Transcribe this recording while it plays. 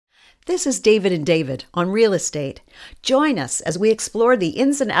This is David and David on real estate. Join us as we explore the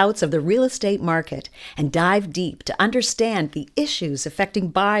ins and outs of the real estate market and dive deep to understand the issues affecting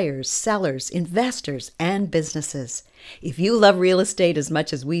buyers, sellers, investors, and businesses. If you love real estate as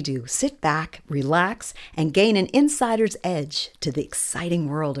much as we do, sit back, relax, and gain an insider's edge to the exciting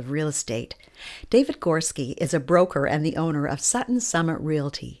world of real estate. David Gorski is a broker and the owner of Sutton Summit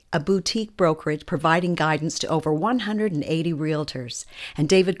Realty, a boutique brokerage providing guidance to over 180 realtors. And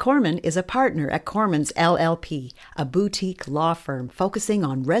David Corman is a partner at Corman's LLP, a boutique law firm focusing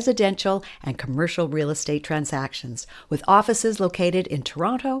on residential and commercial real estate transactions, with offices located in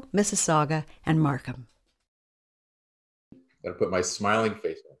Toronto, Mississauga, and Markham. Gotta put my smiling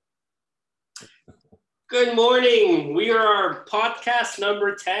face on. Good morning. We are podcast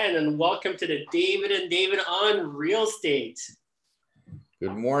number 10, and welcome to the David and David on Real Estate.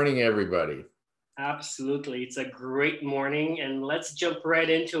 Good morning, everybody. Absolutely. It's a great morning, and let's jump right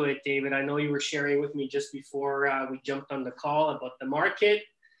into it, David. I know you were sharing with me just before we jumped on the call about the market,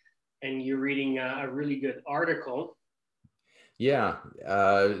 and you're reading a really good article. Yeah,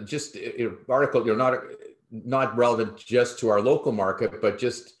 just article, not relevant just to our local market, but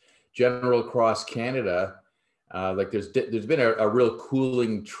just general across Canada. Like there's been a real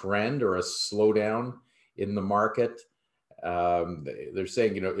cooling trend or a slowdown in the market. They're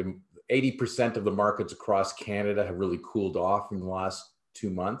saying, 80% of the markets across Canada have really cooled off in the last 2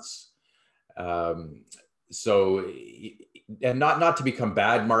 months. So, and not to become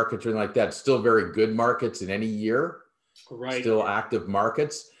bad markets or anything like that, still very good markets in any year, Right. Still active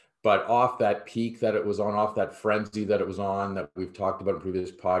markets. But off that peak that it was on, off that frenzy that it was on, that we've talked about in previous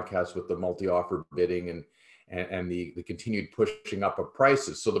podcasts with the multi-offer bidding and the continued pushing up of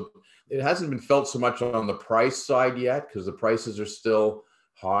prices. So it hasn't been felt so much on the price side yet because the prices are still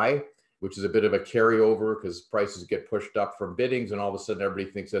high, which is a bit of a carryover because prices get pushed up from biddings, and all of a sudden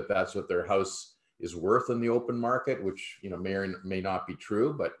everybody thinks that that's what their house is worth in the open market, which may or may not be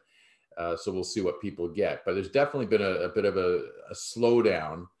true. But so we'll see what people get. But there's definitely been a bit of a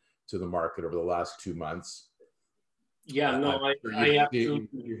slowdown to the market over the last 2 months. Yeah, no, I absolutely.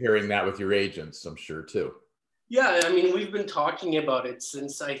 You're hearing that with your agents, I'm sure, too. Yeah, I mean, we've been talking about it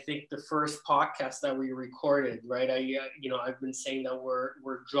since I think the first podcast that we recorded, right? I've been saying that we're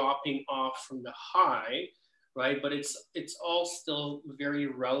dropping off from the high, right? But it's all still very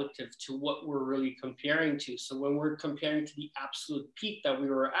relative to what we're really comparing to. So when we're comparing to the absolute peak that we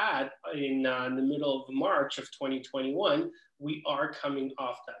were at in the middle of March of 2021, we are coming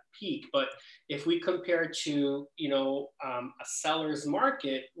off that peak. But if we compare to, a seller's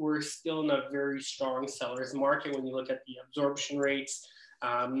market, we're still in a very strong seller's market. When you look at the absorption rates,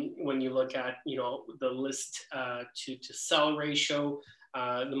 when you look at, the list to sell ratio,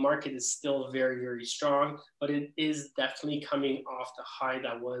 the market is still very, very strong, but it is definitely coming off the high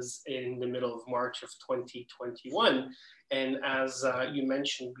that was in the middle of March of 2021. And as you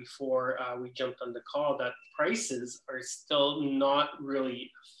mentioned before we jumped on the call, that prices are still not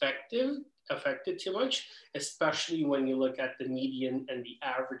really affected too much, especially when you look at the median and the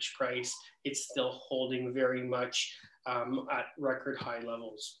average price. It's still holding very much at record high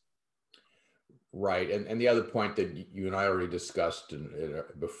levels. Right. And the other point that you and I already discussed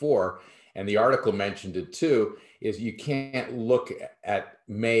before, and the article mentioned it too, is you can't look at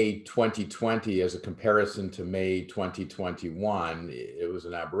May 2020 as a comparison to May 2021. It was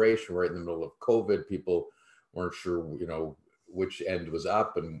an aberration right in the middle of COVID. People weren't sure, which end was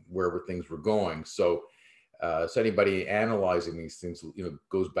up and where things were going. So anybody analyzing these things,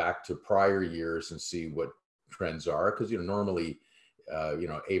 goes back to prior years and see what trends are. Because, normally,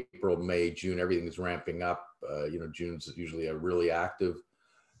 April, May, June, everything is ramping up. June's usually a really active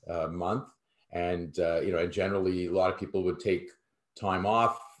month. And, and generally a lot of people would take time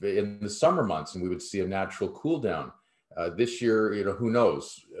off in the summer months and we would see a natural cool down. This year, who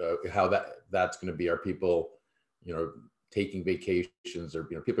knows how that's going to be. Are people, taking vacations, or,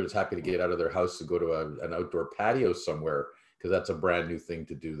 people are just happy to get out of their house to go to an outdoor patio somewhere because that's a brand new thing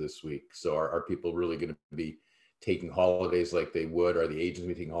to do this week. So are people really going to be taking holidays like they would? Are the agents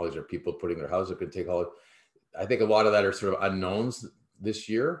be taking holidays? Are people putting their house up and take holidays? I think a lot of that are sort of unknowns this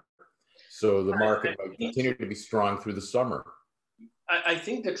year. So the market might continue to be strong through the summer. I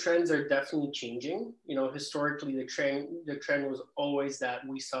think the trends are definitely changing. Historically, the trend was always that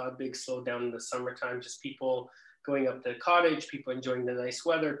we saw a big slowdown in the summertime, just people going up to the cottage, people enjoying the nice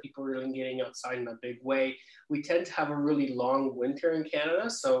weather, people really getting outside in a big way. We tend to have a really long winter in Canada,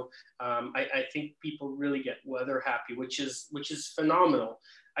 so I think people really get weather happy, which is phenomenal.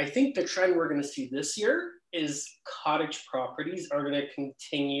 I think the trend we're going to see this year is cottage properties are going to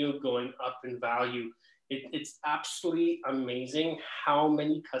continue going up in value It's absolutely amazing how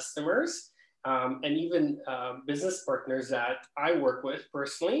many customers and even business partners that I work with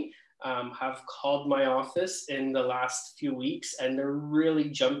personally have called my office in the last few weeks, and they're really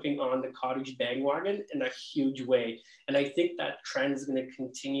jumping on the cottage bandwagon in a huge way. And I think that trend is going to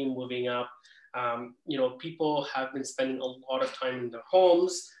continue moving up. People have been spending a lot of time in their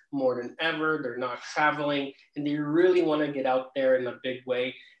homes more than ever. They're not traveling, and they really want to get out there in a big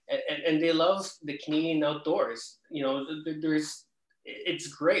way. And they love the Canadian outdoors. It's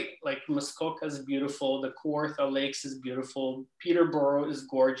great. Like Muskoka is beautiful. The Kawartha Lakes is beautiful. Peterborough is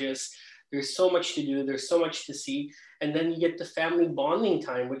gorgeous. There's so much to do. There's so much to see. And then you get the family bonding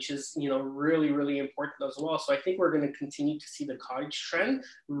time, which is, really, really important as well. So I think we're going to continue to see the cottage trend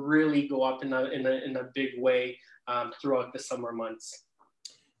really go up in a big way throughout the summer months.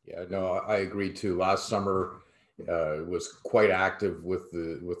 Yeah, no, I agree too. Last summer was quite active with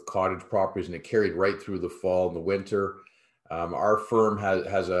cottage properties, and it carried right through the fall and the winter. Our firm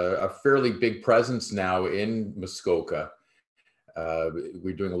has a fairly big presence now in Muskoka.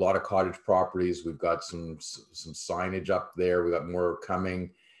 We're doing a lot of cottage properties. We've got some signage up there. We've got more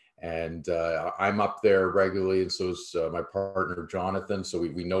coming, and I'm up there regularly, and so is my partner Jonathan. So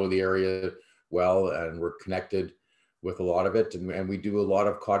we know the area well, and we're connected with a lot of it, and we do a lot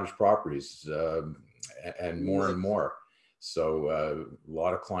of cottage properties and more. So a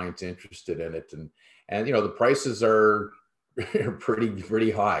lot of clients interested in it, and the prices are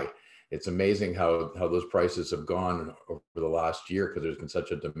pretty high. It's amazing how those prices have gone over the last year because there's been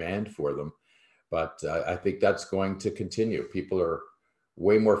such a demand for them. But I think that's going to continue. People are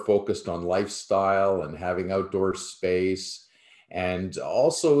way more focused on lifestyle and having outdoor space. And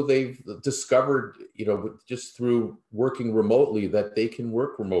also they've discovered, just through working remotely, that they can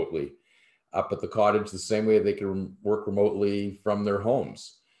work remotely up at the cottage the same way they can work remotely from their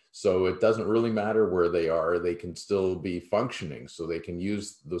homes. So it doesn't really matter where they are, they can still be functioning. So they can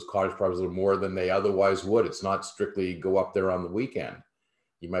use those cottage properties a little more than they otherwise would. It's not strictly go up there on the weekend.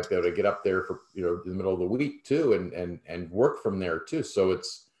 You might be able to get up there for, in the middle of the week too, and work from there too. So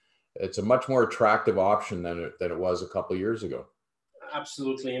it's a much more attractive option than it was a couple of years ago.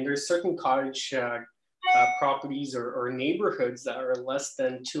 Absolutely. And there's certain cottage properties or neighborhoods that are less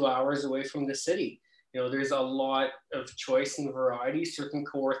than 2 hours away from the city. There's a lot of choice and variety. Certain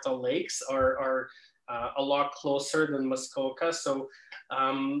Kawartha Lakes are a lot closer than Muskoka. So,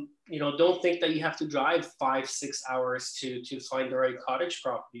 don't think that you have to drive 5-6 hours to find the right cottage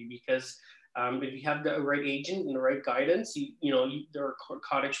property, because if you have the right agent and the right guidance, their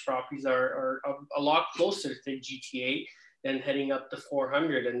cottage properties are a lot closer to the GTA than heading up to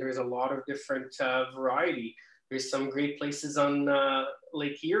 400. And there's a lot of different variety. There's some great places on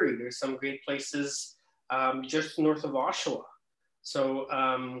Lake Erie. There's some great places just north of Oshawa. So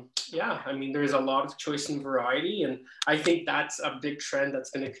there's a lot of choice and variety, and I think that's a big trend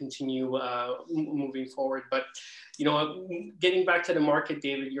that's going to continue moving forward. But getting back to the market,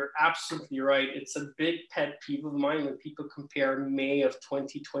 David, you're absolutely right. It's a big pet peeve of mine when people compare May of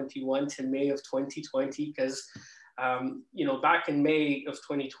 2021 to May of 2020, because back in May of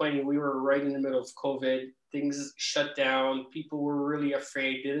 2020, we were right in the middle of COVID. Things shut down. People were really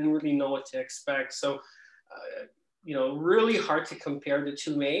afraid. They didn't really know what to expect. So really hard to compare the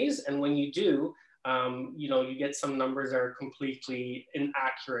two Mays. And when you do, you get some numbers that are completely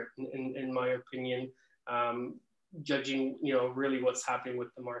inaccurate, in my opinion, judging, really what's happening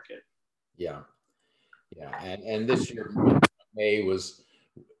with the market. Yeah. And this year, May was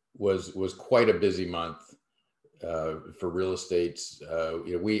quite a busy month for real estate.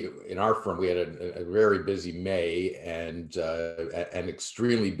 We in our firm, we had a very busy May and an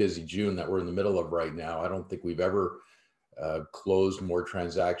extremely busy June that we're in the middle of right now. I don't think we've ever closed more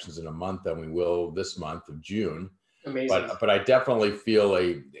transactions in a month than we will this month of June. Amazing. But I definitely feel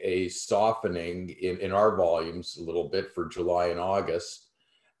a softening in our volumes a little bit for July and August.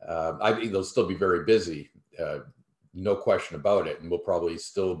 I think they'll still be very busy, no question about it, and we'll probably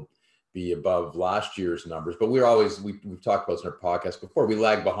still be above last year's numbers. But we've talked about this in our podcast before, we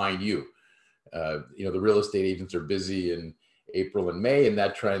lag behind you. The real estate agents are busy in April and May, and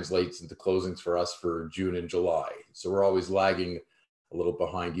that translates into closings for us for June and July. So we're always lagging a little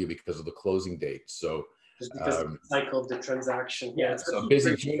behind you because of the closing date. So just because of the cycle of the transaction. Yeah. So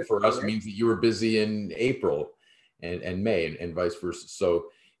busy June for us means that you were busy in April and May and vice versa. So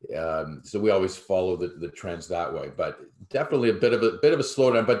we always follow the trends that way, but definitely a bit of a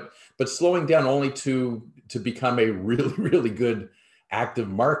slowdown, but slowing down only to become a really, really good active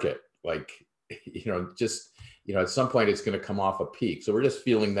market. Like, at some point it's going to come off a peak. So we're just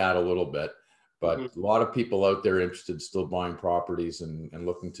feeling that a little bit, but a lot of people out there interested still buying properties and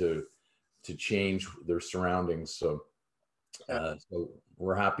looking to to change their surroundings. So, so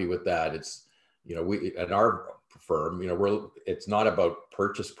we're happy with that. It's, you know, we at our firm, you know, it's not about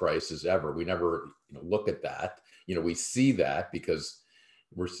purchase prices ever. We never, you know, look at that. You know, we see that because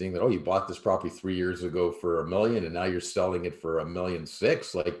we're seeing that, oh, you bought this property 3 years ago for $1 million and now you're selling it for $1.6 million.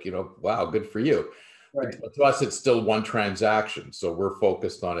 Like, you know, wow, good for you. Right. But to us, it's still one transaction. So we're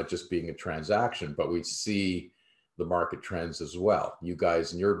focused on it just being a transaction, but we see the market trends as well. You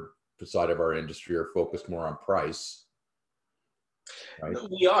guys in your side of our industry are focused more on price. Right?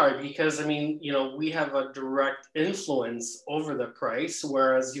 We are, because I mean, you know, we have a direct influence over the price,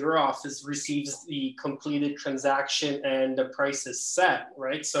 whereas your office receives the completed transaction and the price is set,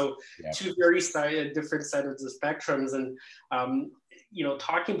 right? So two very different sides of the spectrums. And you know,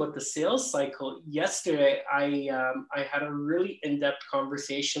 talking about the sales cycle, yesterday I had a really in-depth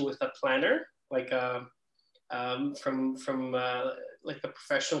conversation with a planner, like from like a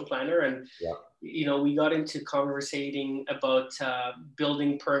professional planner, and you know, we got into conversating about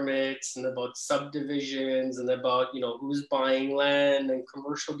building permits and about subdivisions and about, you know, who's buying land and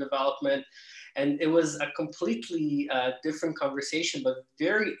commercial development. And it was a completely different conversation, but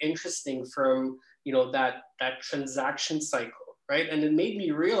very interesting from, you know, that transaction cycle, right? And it made me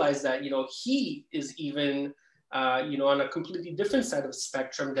realize that, you know, he is even, you know, on a completely different side of the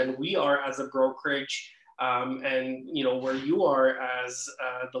spectrum than we are as a brokerage. And, you know, where you are as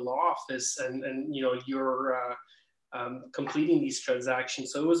the law office, and you know, you're completing these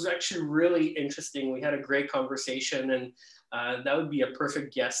transactions. So it was actually really interesting. We had a great conversation, and that would be a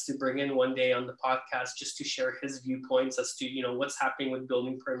perfect guest to bring in one day on the podcast, just to share his viewpoints as to, you know, what's happening with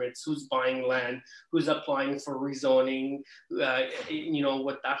building permits, who's buying land, who's applying for rezoning, you know,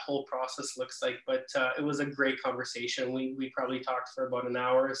 what that whole process looks like. But it was a great conversation. We probably talked for about an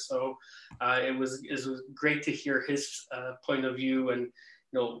hour. So it was great to hear his point of view, and,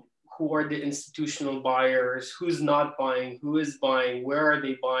 you know, who are the institutional buyers, who's not buying, who is buying, where are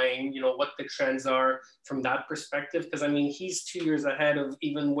they buying, you know, what the trends are from that perspective. Because I mean, he's 2 years ahead of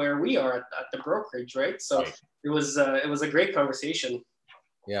even where we are at the brokerage, right? So it was a great conversation.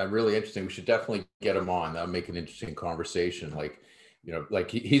 Yeah, really interesting. We should definitely get him on. That'll make an interesting conversation. Like, you know, like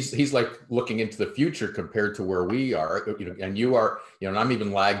he's like looking into the future compared to where we are, you know, and you are, you know, and I'm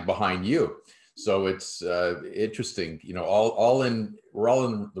even lagged behind you. So it's interesting, you know, we're all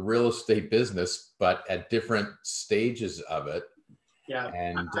in the real estate business, but at different stages of it. Yeah,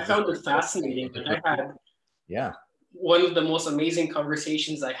 and I found it fascinating. But I had one of the most amazing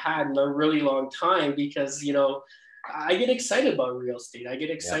conversations I had in a really long time, because, you know, I get excited about real estate. I get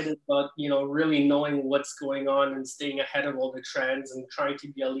excited about, you know, really knowing what's going on and staying ahead of all the trends and trying to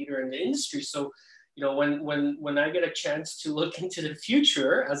be a leader in the industry. So, you know, when I get a chance to look into the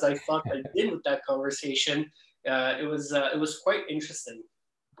future, as I thought I did with that conversation, it was quite interesting.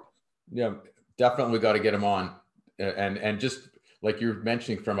 Yeah, definitely got to get him on, and just like you're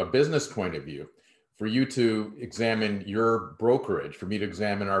mentioning from a business point of view, for you to examine your brokerage, for me to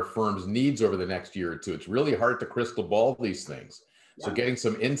examine our firm's needs over the next year or two. It's really hard to crystal ball these things. Yeah. So getting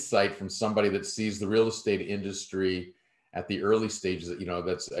some insight from somebody that sees the real estate industry at the early stages, you know,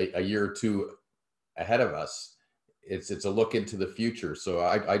 that's a year or two ahead of us, it's a look into the future. So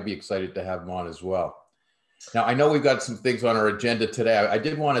I'd be excited to have him on as well. Now, I know we've got some things on our agenda today. I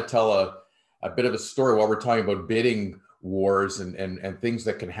did want to tell a bit of a story while we're talking about bidding wars and things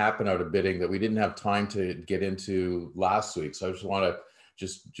that can happen out of bidding that we didn't have time to get into last week. So I just want to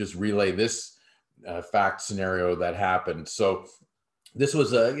just relay this fact scenario that happened. So this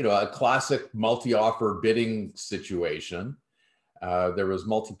was a classic multi-offer bidding situation. There was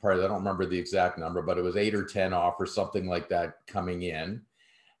multi-party, I don't remember the exact number, but it was 8 or 10 offers, something like that, coming in.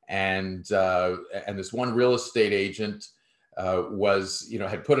 And this one real estate agent was, you know,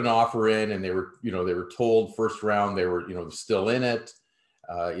 had put an offer in, and they were told first round they were, you know, still in it.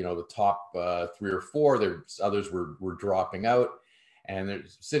 You know, the top 3 or 4, others were dropping out, and they're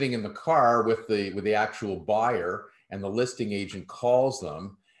sitting in the car with the actual buyer, and the listing agent calls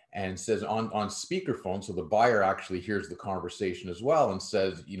them and says on speakerphone, so the buyer actually hears the conversation as well, and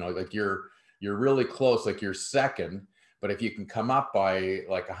says, you know, like you're really close, like you're second, but if you can come up by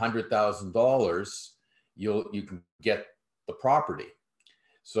like $100,000, you can get the property.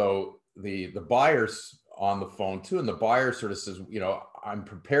 So the buyer's on the phone too, and the buyer sort of says, you know, I'm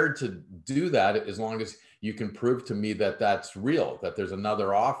prepared to do that as long as you can prove to me that that's real, that there's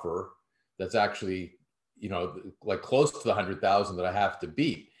another offer that's actually, you know, like close to the 100,000 that I have to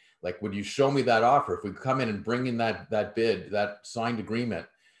beat. Like, would you show me that offer? If we come in and bring in that bid, that signed agreement,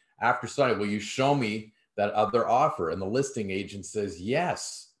 after signing, will you show me that other offer? And the listing agent says,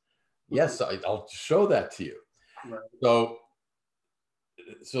 yes, I'll show that to you. Right. So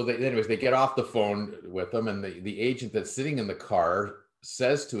so anyways, they get off the phone with them, and the agent that's sitting in the car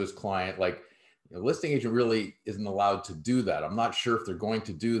says to his client, like, the listing agent really isn't allowed to do that. I'm not sure if they're going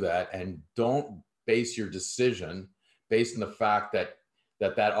to do that, and don't base your decision based on the fact that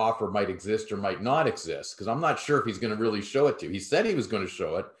that offer might exist or might not exist, because I'm not sure if he's going to really show it to you. He said he was going to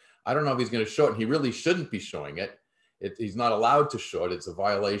show it. I don't know if he's going to show it, and he really shouldn't be showing it. He's not allowed to show it. It's a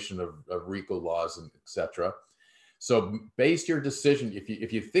violation of RICO laws and etc. So base your decision.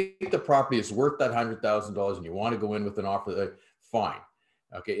 If you think the property is worth that $100,000 and you want to go in with an offer, fine.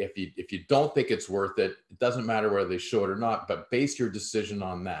 Okay. If you don't think it's worth it, it doesn't matter whether they show it or not, but base your decision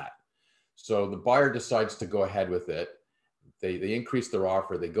on that. So the buyer decides to go ahead with it. They increase their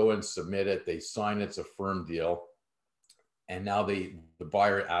offer. They go and submit it. They sign it. It's a firm deal. And now the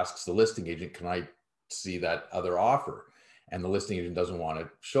buyer asks the listing agent, "Can I see that other offer?" And the listing agent doesn't want to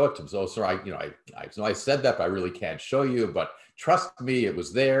show it to him. So, sir, I said that, but I really can't show you. But trust me, it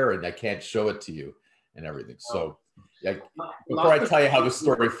was there, and I can't show it to you, and everything. So, before I tell you how the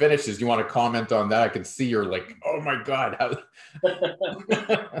story finishes, you want to comment on that? I can see you're like, "Oh my God!"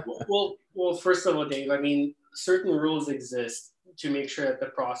 well, first of all, Dave, I mean, certain rules exist to make sure that the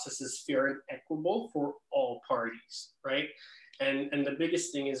process is fair and equitable for all parties, right? And the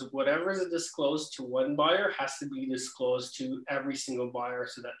biggest thing is whatever is disclosed to one buyer has to be disclosed to every single buyer,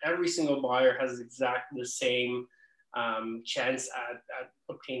 so that every single buyer has exactly the same chance at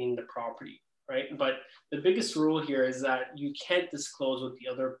obtaining the property, right? But the biggest rule here is that you can't disclose what the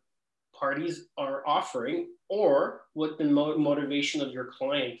other parties are offering or what the motivation of your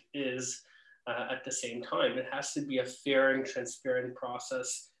client is at the same time. It has to be a fair and transparent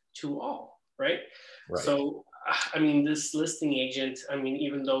process to all, right? So, I mean, this listing agent, I mean,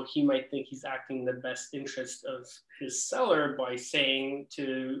 even though he might think he's acting in the best interest of his seller by saying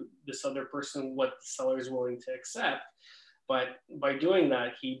to this other person what the seller is willing to accept, but by doing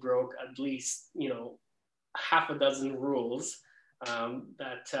that, he broke at least, half a dozen rules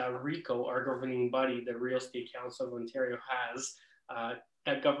that RICO, our governing body, the Real Estate Council of Ontario, has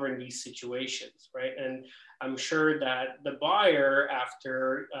that govern these situations, right? And I'm sure that the buyer,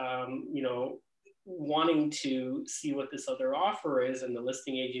 after, wanting to see what this other offer is, and the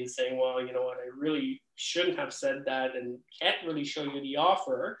listing agent saying, well, you know what, I really shouldn't have said that and can't really show you the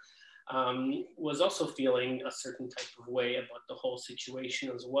offer, was also feeling a certain type of way about the whole situation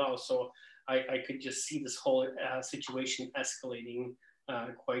as well. So I could just see this whole situation escalating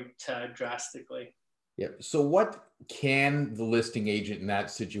quite drastically. Yeah. So what can the listing agent in that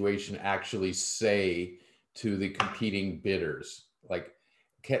situation actually say to the competing bidders? Like,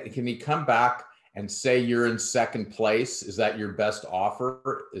 can he come back and say you're in second place? Is that your best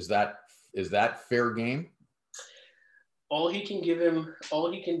offer? Is that fair game? All he can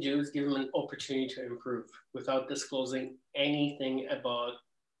do is give him an opportunity to improve without disclosing anything about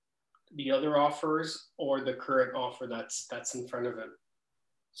the other offers or the current offer that's in front of him.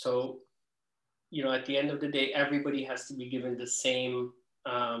 So, at the end of the day, everybody has to be given the same,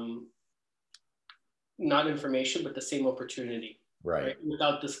 not information, but the same opportunity. Right?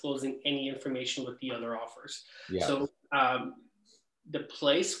 Without disclosing any information with the other offers. Yeah. So the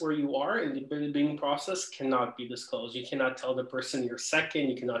place where you are in the bidding process cannot be disclosed. You cannot tell the person you're second.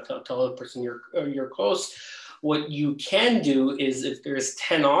 You cannot tell the person you're close. What you can do is, if there's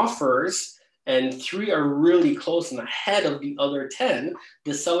 10 offers and 3 are really close and ahead of the other 10,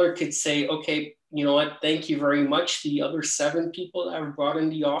 the seller could say, okay, you know what, thank you very much, the other 7 people that have brought in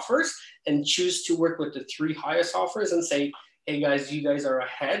the offers, and choose to work with the 3 highest offers and say, hey guys, you guys are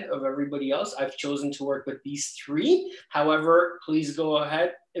ahead of everybody else. I've chosen to work with these 3. However, please go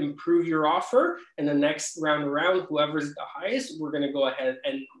ahead, improve your offer. And the next round around, whoever's the highest, we're going to go ahead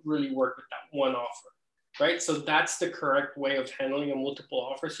and really work with that one offer, right? So that's the correct way of handling a multiple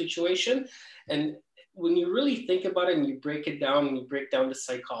offer situation. And when you really think about it and you break it down and you break down the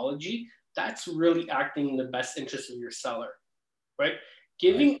psychology, that's really acting in the best interest of your seller, right?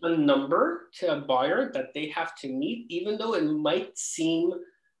 Giving a number to a buyer that they have to meet, even though it might seem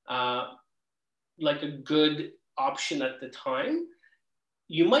like a good option at the time,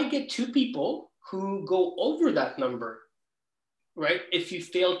 you might get 2 people who go over that number, right? If you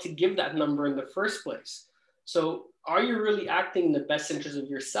fail to give that number in the first place. So are you really acting in the best interest of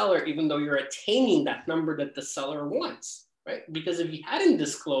your seller, even though you're attaining that number that the seller wants, right? Because if you hadn't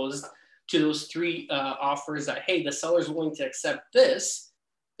disclosed to those 3 offers that, hey, the seller's willing to accept this,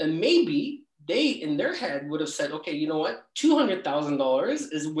 then maybe they, in their head, would have said, okay, you know what,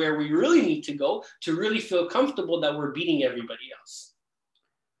 $200,000 is where we really need to go to really feel comfortable that we're beating everybody else.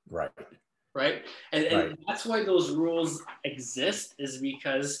 Right. Right. And that's why those rules exist, is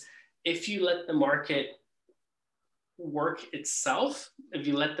because if you let the market work itself if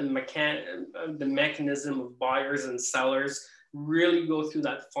you let the mechanism of buyers and sellers really go through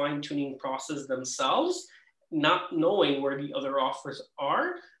that fine-tuning process themselves, not knowing where the other offers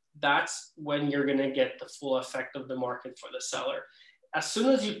are. That's when you're going to get the full effect of the market for the seller. As soon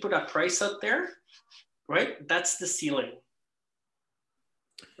as you put a price out there, right, that's the ceiling.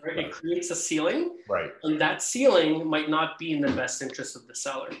 Right? It creates a ceiling, right? And that ceiling might not be in the best interest of the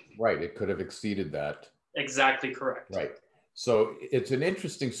seller. Right. It could have exceeded that. Exactly correct. Right. So it's an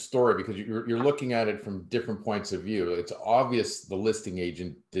interesting story because you're looking at it from different points of view. It's obvious the listing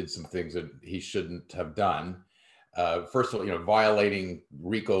agent did some things that he shouldn't have done. First of all, violating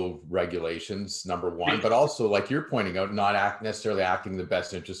RICO regulations, number one, but also, like you're pointing out, not necessarily acting in the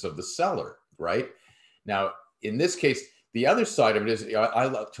best interest of the seller, right? Now, in this case, the other side of it is I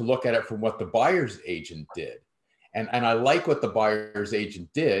like to look at it from what the buyer's agent did. And I like what the buyer's agent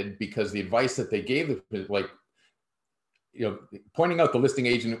did because the advice that they gave, like, pointing out the listing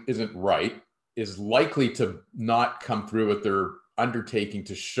agent isn't right is likely to not come through with their undertaking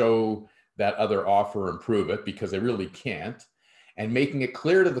to show that other offer or improve it because they really can't. And making it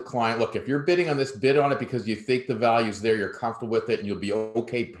clear to the client, look, if you're bidding on this, bid on it because you think the value's there, you're comfortable with it, and you'll be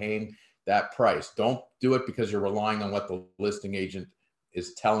okay paying that price. Don't do it because you're relying on what the listing agent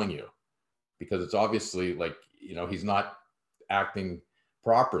is telling you, because it's obviously like, he's not acting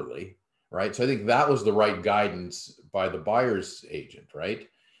properly, right? So I think that was the right guidance by the buyer's agent, right?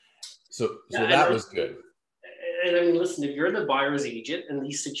 So that was good. And I mean, listen, if you're the buyer's agent in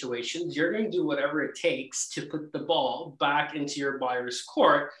these situations, you're going to do whatever it takes to put the ball back into your buyer's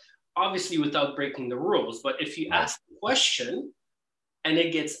court, obviously without breaking the rules. But if you ask the question and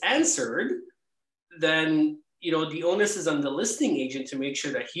it gets answered, then the onus is on the listing agent to make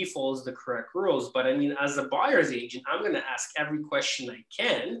sure that he follows the correct rules. But I mean, as a buyer's agent, I'm going to ask every question I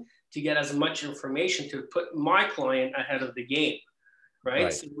can to get as much information to put my client ahead of the game,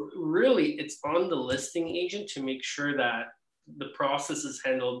 right? So really, it's on the listing agent to make sure that the process is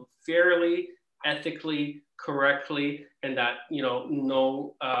handled fairly, ethically, correctly, and that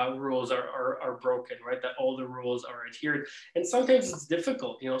no rules are broken, right? That all the rules are adhered. And sometimes it's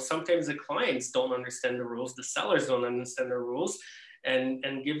difficult. Sometimes the clients don't understand the rules, the sellers don't understand the rules, and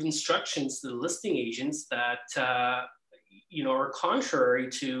give instructions to the listing agents that are contrary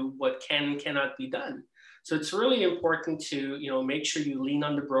to what can and cannot be done. So it's really important to make sure you lean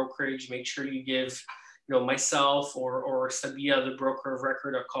on the brokerage, make sure you give myself or Sabia, the broker of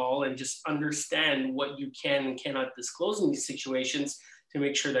record, a call, and just understand what you can and cannot disclose in these situations to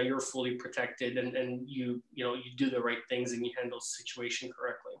make sure that you're fully protected and you do the right things and you handle the situation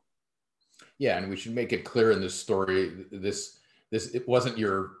correctly. Yeah, and we should make it clear in this story, it wasn't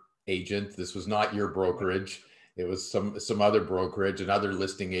your agent, this was not your brokerage. It was some other brokerage, another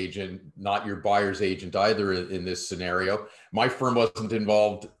listing agent, not your buyer's agent either in this scenario. My firm wasn't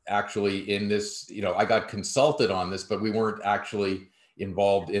involved actually in this. I got consulted on this, but we weren't actually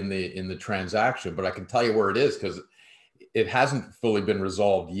involved in the transaction. But I can tell you where it is because it hasn't fully been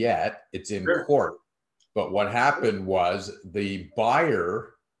resolved yet. It's in court. But what happened was the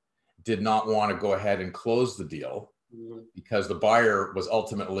buyer did not want to go ahead and close the deal because the buyer was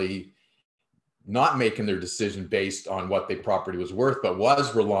ultimately not making their decision based on what the property was worth, but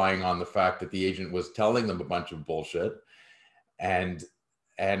was relying on the fact that the agent was telling them a bunch of bullshit and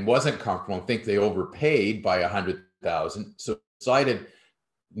wasn't comfortable and think they overpaid by $100,000. So decided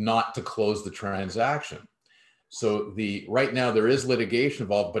not to close the transaction. So right now there is litigation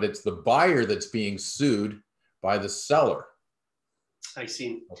involved, but it's the buyer that's being sued by the seller. I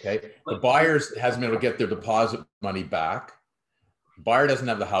see. Okay. The buyers hasn't been able to get their deposit money back. The buyer doesn't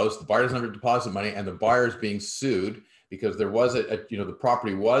have the house. The buyer doesn't have deposit money, and the buyer is being sued because there was the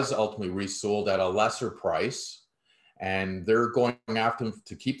property was ultimately resold at a lesser price, and they're going after them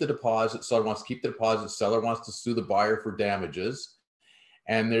to keep the deposit. Seller wants to keep the deposit. Seller wants to sue the buyer for damages,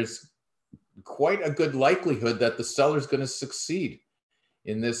 and there's quite a good likelihood that the seller is going to succeed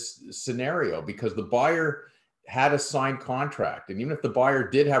in this scenario because the buyer had a signed contract. And even if the buyer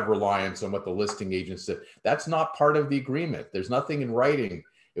did have reliance on what the listing agent said, that's not part of the agreement. There's nothing in writing.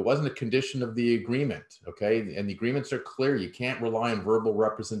 It wasn't a condition of the agreement, okay? And the agreements are clear. You can't rely on verbal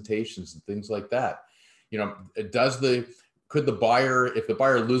representations and things like that. Could the buyer, if the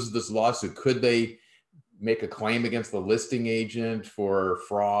buyer loses this lawsuit, could they make a claim against the listing agent for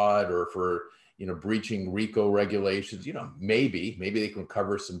fraud or for breaching RICO regulations? Maybe they can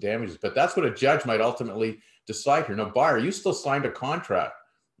cover some damages, but that's what a judge might ultimately decide here. No, buyer, you still signed a contract.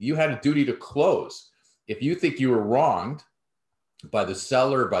 You had a duty to close. If you think you were wronged by the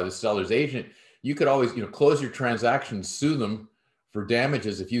seller, by the seller's agent, you could always, close your transaction, sue them for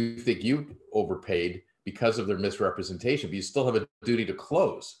damages if you think you overpaid because of their misrepresentation, but you still have a duty to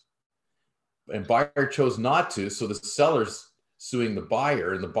close. And buyer chose not to, so the seller's suing the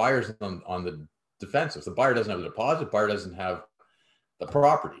buyer, and the buyer's on the defensive. The buyer doesn't have the deposit, buyer doesn't have the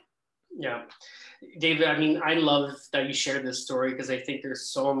property. Yeah. David, I mean, I love that you shared this story because I think there's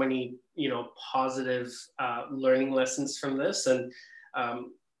so many, positive learning lessons from this. And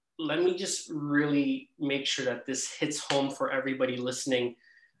let me just really make sure that this hits home for everybody listening.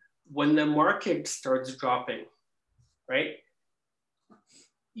 When the market starts dropping, right,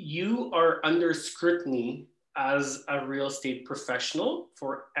 you are under scrutiny as a real estate professional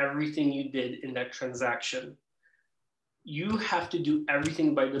for everything you did in that transaction. You have to do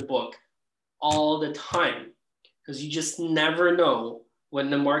everything by the book all the time, because you just never know when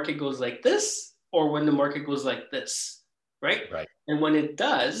the market goes like this or when the market goes like this, right? Right. And when it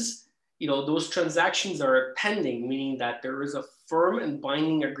does, those transactions are pending, meaning that there is a firm and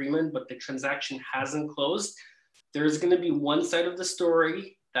binding agreement, but the transaction hasn't closed. There's going to be one side of the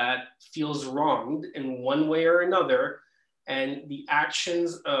story that feels wronged in one way or another. And the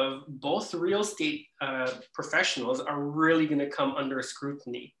actions of both real estate professionals are really going to come under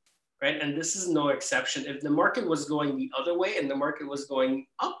scrutiny, right? And this is no exception. If the market was going the other way and the market was going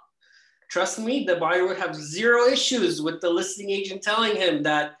up, trust me, the buyer would have zero issues with the listing agent telling him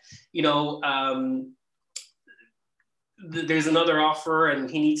that, there's another offer and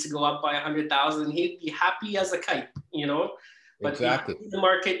he needs to go up by 100,000. He'd be happy as a kite, But exactly. the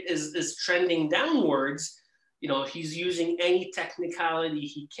market is trending downwards. He's using any technicality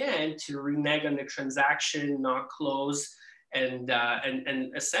he can to renege on the transaction, not close, and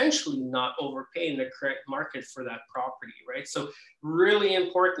essentially not overpay in the current market for that property, right? So really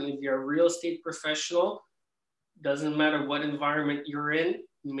important, if you're a real estate professional, doesn't matter what environment you're in,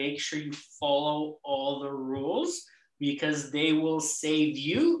 make sure you follow all the rules, because they will save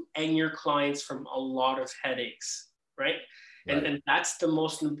you and your clients from a lot of headaches, right? Right. And that's the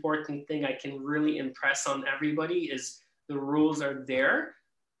most important thing I can really impress on everybody, is the rules are there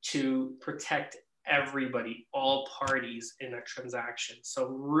to protect everybody, all parties in a transaction. So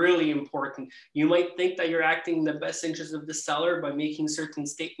really important. You might think that you're acting in the best interest of the seller by making certain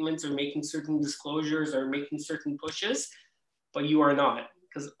statements or making certain disclosures or making certain pushes, but you are not,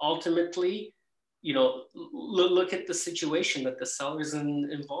 because ultimately, look at the situation that the seller's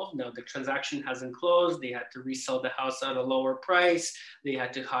involved now. The transaction hasn't closed. They had to resell the house at a lower price. They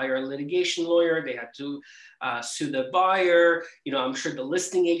had to hire a litigation lawyer. They had to sue the buyer. I'm sure the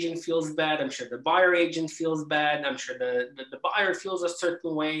listing agent feels bad. I'm sure the buyer agent feels bad. I'm sure the buyer feels a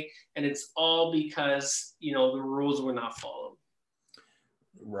certain way. And it's all because, the rules were not followed.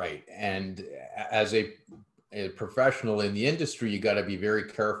 Right. And as a professional in the industry, you got to be very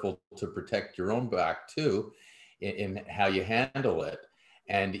careful to protect your own back too, in how you handle it.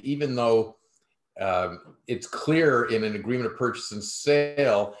 And even though it's clear in an agreement of purchase and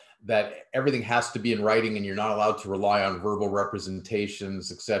sale that everything has to be in writing and you're not allowed to rely on verbal representations,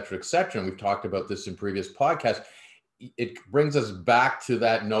 et cetera, and we've talked about this in previous podcasts, it brings us back to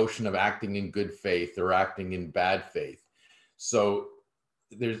that notion of acting in good faith or acting in bad faith. So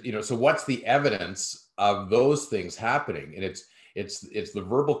there's, so what's the evidence of those things happening? And it's the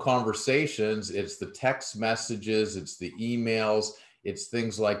verbal conversations, it's the text messages, it's the emails, it's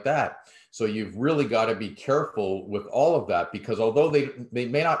things like that. So you've really got to be careful with all of that, because although they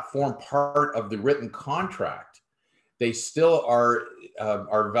may not form part of the written contract, they still are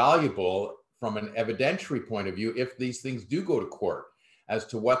valuable from an evidentiary point of view if these things do go to court, as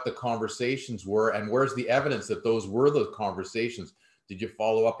to what the conversations were and where's the evidence that those were the conversations. Did you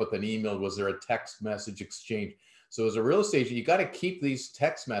follow up with an email? Was there a text message exchange? So as a real estate agent, you got to keep these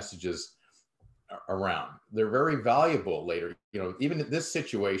text messages around. They're very valuable later. Even in this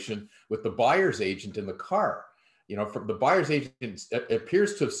situation with the buyer's agent in the car, from the buyer's agent, it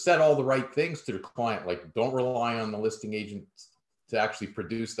appears to have said all the right things to the client, like don't rely on the listing agent to actually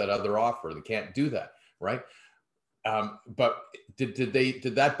produce that other offer. They can't do that, right? But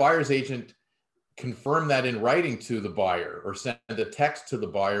did that buyer's agent confirm that in writing to the buyer, or send a text to the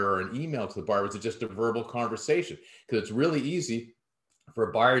buyer or an email to the buyer? Was it just a verbal conversation? Because it's really easy for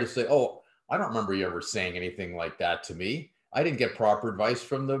a buyer to say, oh, I don't remember you ever saying anything like that to me. I didn't get proper advice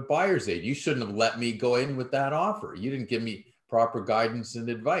from the buyer's agent. You shouldn't have let me go in with that offer. You didn't give me proper guidance and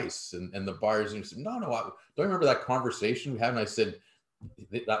advice. And the buyer's agent said, no, I don't remember that conversation we had. And I said,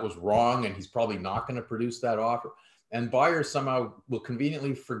 that was wrong, and he's probably not going to produce that offer. And buyers somehow will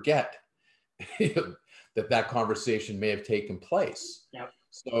conveniently forget that conversation may have taken place. Yep.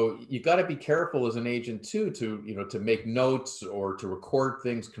 So you got to be careful as an agent too, to make notes or to record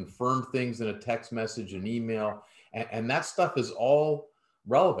things, confirm things in a text message, an email, and that stuff is all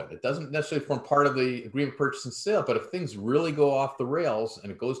relevant. It doesn't necessarily form part of the agreement of purchase and sale, but if things really go off the rails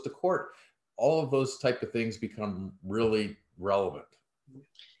and it goes to court, all of those type of things become really relevant.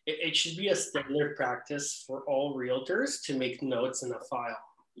 It should be a standard practice for all realtors to make notes in a file.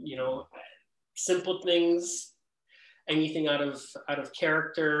 You know, simple things, anything out of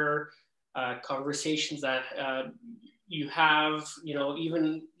character, conversations that you have, you know,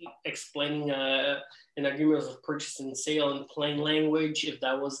 even explaining an agreement of purchase and sale in plain language, if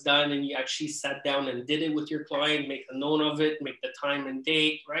that was done and you actually sat down and did it with your client, make a note of it, make the time and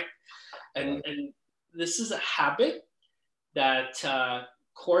date, right? And this is a habit that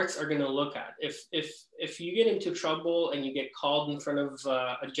courts are going to look at. If you get into trouble and you get called in front of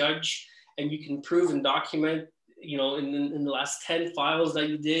a judge and you can prove and document, you know, in the last 10 files that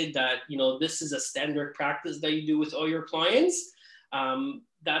you did that, you know, this is a standard practice that you do with all your clients,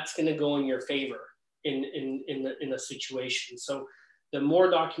 that's going to go in your favor in a situation. So the more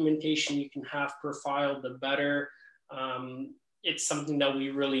documentation you can have per file, the better. It's something that we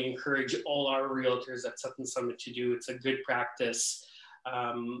really encourage all our realtors at Sutton Summit to do. It's a good practice.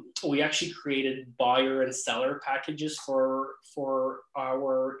 We actually created buyer and seller packages for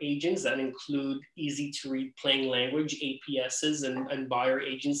our agents that include easy to read plain language APSs and buyer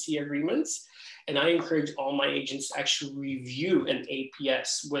agency agreements. And I encourage all my agents to actually review an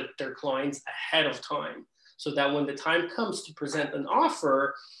APS with their clients ahead of time, so that when the time comes to present an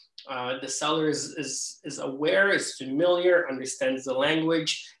offer, the seller is aware, is familiar, understands the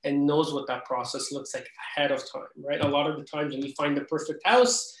language, and knows what that process looks like ahead of time, right? A lot of the times when you find the perfect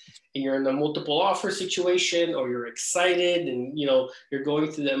house and you're in a multiple offer situation, or you're excited and, you know, you're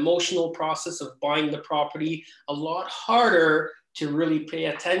going through the emotional process of buying the property, a lot harder to really pay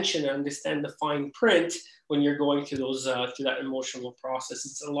attention and understand the fine print when you're going through those through that emotional process.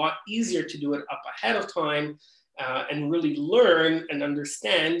 It's a lot easier to do it up ahead of time and really learn and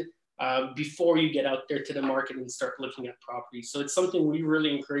understand before you get out there to the market and start looking at properties. So it's something we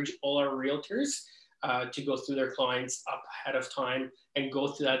really encourage all our realtors to go through their clients up ahead of time and go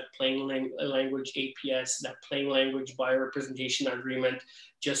through that plain language APS, that plain language buyer representation agreement,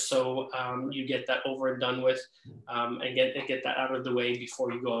 just so you get that over and done with and get that out of the way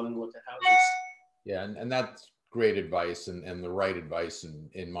before you go out and look at houses. Yeah, and that's great advice and the right advice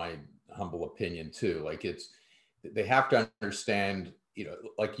in my humble opinion too. Like they have to understand, you know,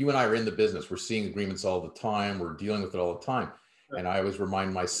 like you and I are in the business, we're seeing agreements all the time, we're dealing with it all the time. Right. And I always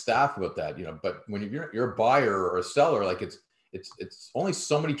remind my staff about that, you know, but when you're a buyer or a seller, like it's only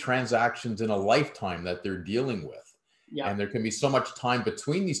so many transactions in a lifetime that they're dealing with. Yeah. And there can be so much time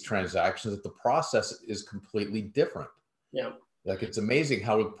between these transactions that the process is completely different. Yeah. Like it's amazing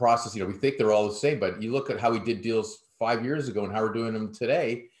how the process, you know, we think they're all the same, but you look at how we did deals 5 years ago and how we're doing them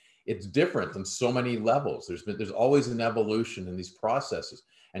today. It's different on so many levels. There's always an evolution in these processes.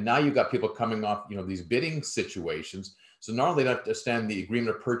 And now you've got people coming off, you know, these bidding situations. So not only do they understand the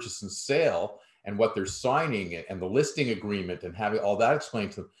agreement of purchase and sale and what they're signing and the listing agreement and having all that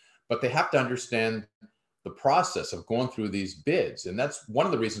explained to them, but they have to understand the process of going through these bids. And that's one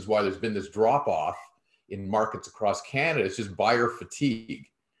of the reasons why there's been this drop off in markets across Canada. It's just buyer fatigue,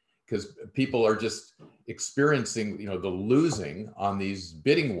 because people are just experiencing, you know, the losing on these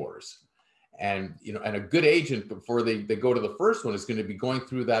bidding wars. And, you know, and a good agent, before they go to the first one, is going to be going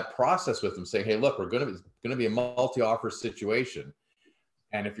through that process with them, saying, hey, look, we're going to be a multi-offer situation.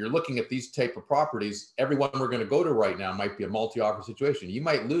 And if you're looking at these type of properties, every one we're going to go to right now might be a multi-offer situation. You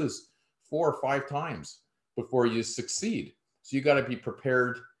might lose 4 or 5 times before you succeed. So you got to be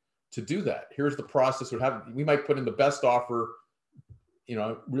prepared to do that. Here's the process. We might put in the best offer, you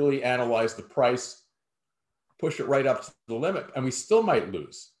know, really analyze the price, push it right up to the limit, and we still might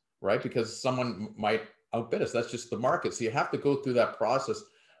lose, right? Because someone might outbid us. That's just the market. So you have to go through that process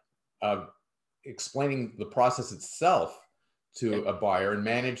of explaining the process itself to a buyer and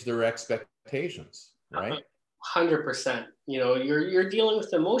manage their expectations, right? 100%. You know, you're dealing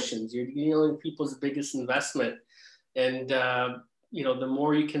with emotions. You're dealing with people's biggest investment. And, you know, the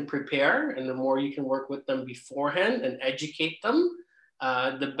more you can prepare and the more you can work with them beforehand and educate them,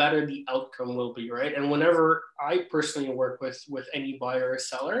 the better the outcome will be, right? And whenever I personally work with any buyer or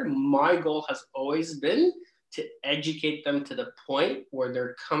seller, my goal has always been to educate them to the point where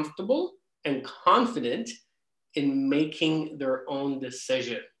they're comfortable and confident in making their own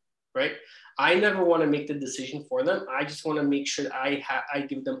decision, right? I never want to make the decision for them. I just want to make sure that I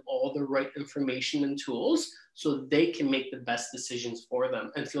give them all the right information and tools so they can make the best decisions for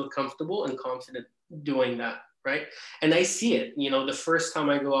them and feel comfortable and confident doing that, right? And I see it, you know, the first time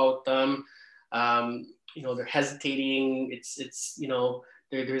I go out, you know, they're hesitating. It's, you know,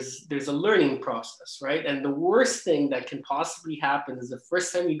 There's a learning process, right? And the worst thing that can possibly happen is the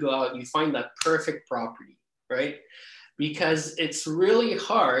first time you go out, you find that perfect property, right? Because it's really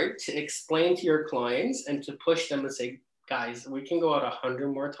hard to explain to your clients and to push them and say, guys, we can go out 100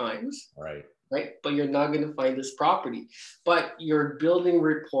 more times, Right. right? But you're not going to find this property. But you're building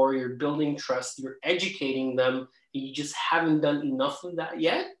rapport, you're building trust, you're educating them. You just haven't done enough of that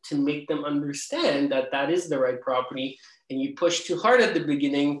yet to make them understand that that is the right property. And you push too hard at the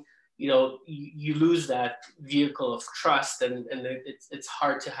beginning, you lose that vehicle of trust, and it's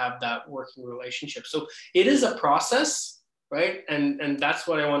hard to have that working relationship. So it is a process, right? And that's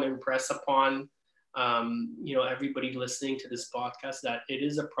what I want to impress upon everybody listening to this podcast, that it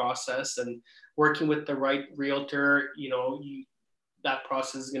is a process, and working with the right realtor, that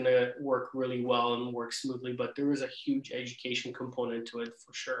process is going to work really well and work smoothly, but there is a huge education component to it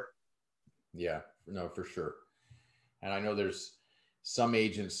for sure. Yeah, no, for sure. And I know there's some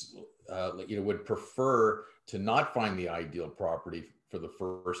agents, would prefer to not find the ideal property for the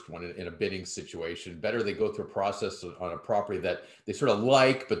first one in a bidding situation. Better they go through a process on a property that they sort of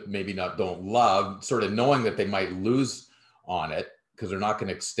like, but maybe don't love, sort of knowing that they might lose on it because they're not going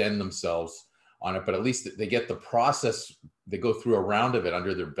to extend themselves on it. But at least they get the process, they go through a round of it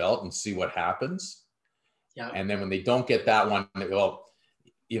under their belt and see what happens. Yeah. And then when they don't get that one,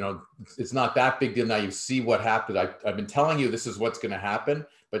 it's not that big deal. Now you see what happened. I've been telling you this is what's going to happen,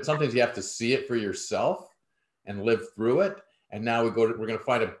 but sometimes you have to see it for yourself and live through it. And now we're going to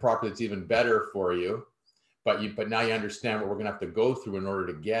find a property that's even better for you, but now you understand what we're going to have to go through in order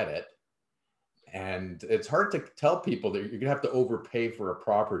to get it. And it's hard to tell people that you're going to have to overpay for a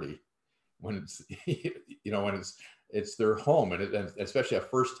property when it's, when it's their home, and especially a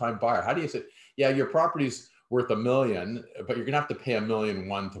first-time buyer. How do you say, yeah, your property's worth $1 million, but you're going to have to pay $1.1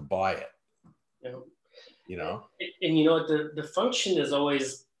 million to buy it? Yeah. And the function is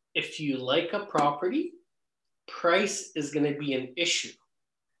always, if you like a property, price is going to be an issue.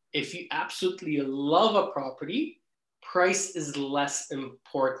 If you absolutely love a property, price is less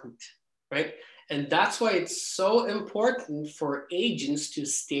important, right? And that's why it's so important for agents to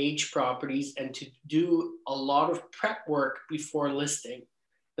stage properties and to do a lot of prep work before listing.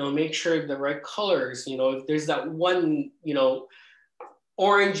 Make sure the right colors, if there's that one,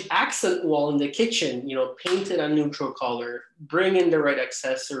 orange accent wall in the kitchen, paint it a neutral color, bring in the right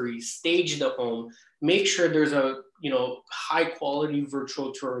accessories, stage the home, make sure there's a, high quality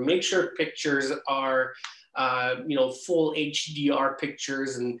virtual tour, make sure pictures are, full HDR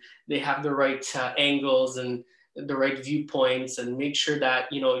pictures and they have the right angles and the right viewpoints, and make sure that,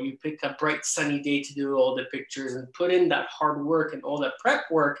 you pick a bright sunny day to do all the pictures and put in that hard work and all that prep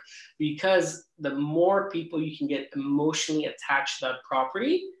work, because the more people you can get emotionally attached to that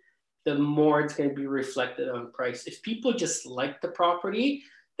property, the more it's going to be reflected on price. If people just like the property,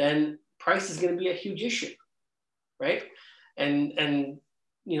 then price is going to be a huge issue, right? And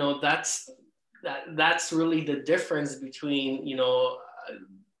that's really the difference between,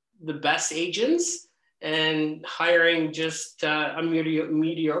 the best agents and hiring just a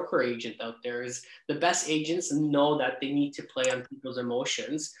mediocre agent out there. Is the best agents know that they need to play on people's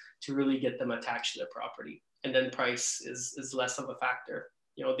emotions to really get them attached to the property. And then price is less of a factor.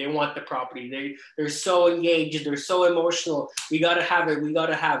 They want the property. They're so engaged. They're so emotional. We got to have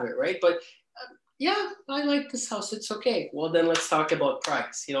it. Right? But yeah, I like this house. It's okay. Well, then let's talk about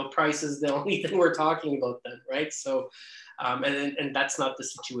price. Price is the only thing we're talking about then, right? So, and that's not the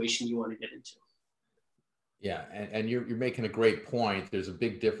situation you want to get into. Yeah, and you're making a great point. There's a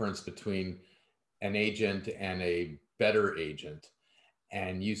big difference between an agent and a better agent,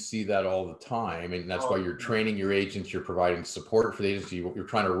 and you see that all the time. And that's why you're training your agents. You're providing support for the agents. You're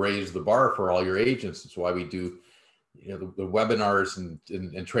trying to raise the bar for all your agents. That's why we do, the webinars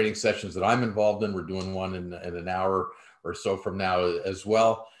and training sessions that I'm involved in. We're doing one in an hour or so from now as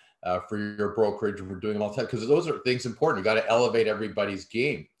well. For your brokerage, we're doing them all the time because those are things important. You got to elevate everybody's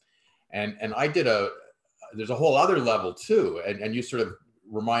game. And there's a whole other level too. And you sort of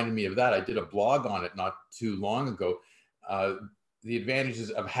reminded me of that. I did a blog on it not too long ago. The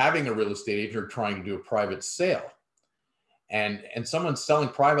advantages of having a real estate agent or trying to do a private sale. And someone selling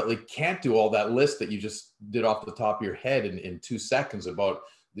privately can't do all that list that you just did off the top of your head in 2 seconds about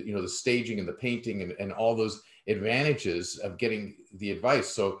the staging and the painting and all those advantages of getting the advice.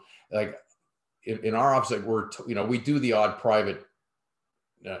 So like in our office, like we do the odd private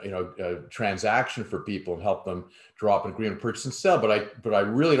transaction for people and help them draw up an agreement of purchase and sell. But I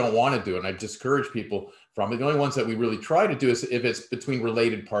really don't want to do it. And I discourage people from it. The only ones that we really try to do is if it's between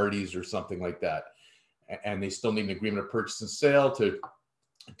related parties or something like that, and they still need an agreement of purchase and sale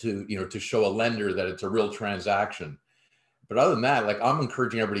to show a lender that it's a real transaction. But other than that, like I'm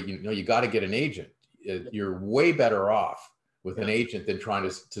encouraging everybody, you got to get an agent. You're way better off with an agent than trying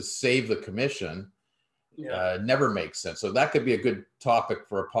to save the commission. Never makes sense. So that could be a good topic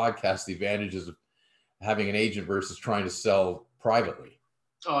for a podcast, the advantages of having an agent versus trying to sell privately.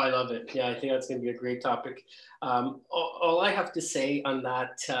 Oh, I love it. Yeah, I think that's going to be a great topic. All I have to say on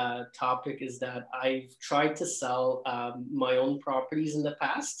that topic is that I've tried to sell my own properties in the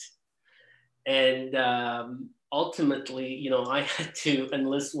past. And ultimately, I had to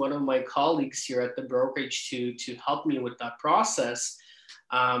enlist one of my colleagues here at the brokerage to help me with that process,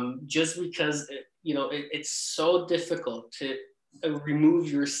 just because, it's so difficult to remove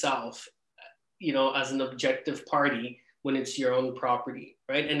yourself, as an objective party when it's your own property,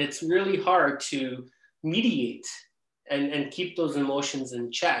 right? And it's really hard to mediate and keep those emotions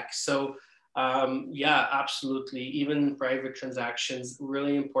in check. So yeah, absolutely. Even private transactions,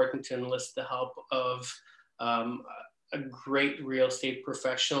 really important to enlist the help of a great real estate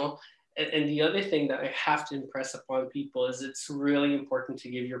professional. And the other thing that I have to impress upon people is it's really important to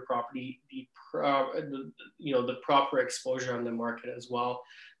give your property the proper exposure on the market as well,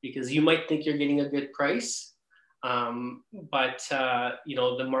 because you might think you're getting a good price, but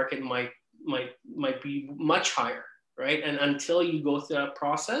the market might be much higher, right? And until you go through that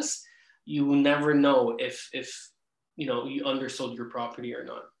process, you will never know if you undersold your property or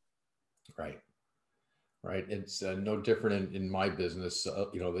not. Right. It's no different in my business.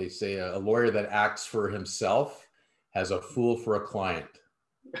 They say a lawyer that acts for himself has a fool for a client.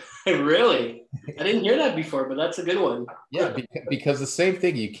 Really? I didn't hear that before, but that's a good one. Yeah, because the same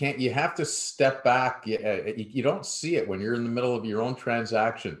thing, you have to step back. You don't see it when you're in the middle of your own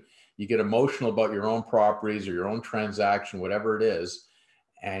transaction. You get emotional about your own properties or your own transaction, whatever it is.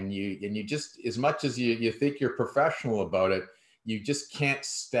 And you just, as much as you think you're professional about it, you just can't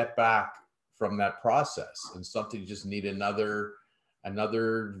step back from that process, and something you just need another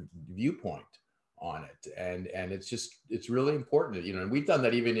viewpoint on it. And it's really important, and we've done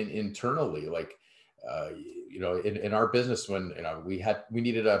that even internally, like, in our business, when, we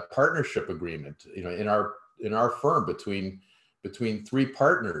needed a partnership agreement, in our firm between three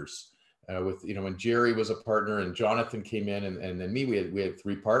partners, with, when Jerry was a partner and Jonathan came in, and then me, we had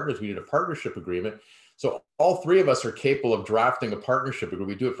three partners. We did a partnership agreement. So all three of us are capable of drafting a partnership agreement.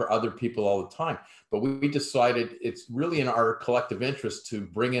 We do it for other people all the time, but we decided it's really in our collective interest to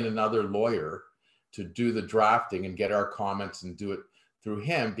bring in another lawyer to do the drafting and get our comments and do it through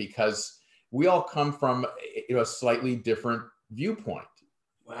him, because we all come from a slightly different viewpoint.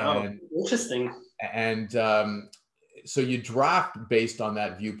 Wow, interesting. And so you draft based on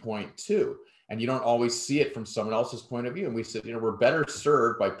that viewpoint too, and you don't always see it from someone else's point of view. And we said, we're better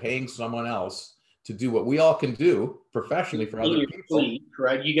served by paying someone else to do what we all can do professionally for other people.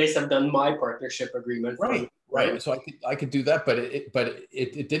 Right? You guys have done my partnership agreement, right? So I could do that, but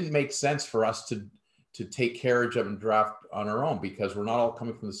it didn't make sense for us to take carriage of and draft on our own, because we're not all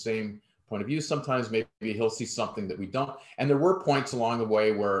coming from the same point of view. Sometimes maybe he'll see something that we don't, and there were points along the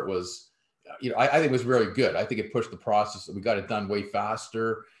way where it was, I think it was very good. I think it pushed the process. We got it done way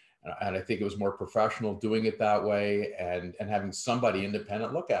faster, and I think it was more professional doing it that way, and having somebody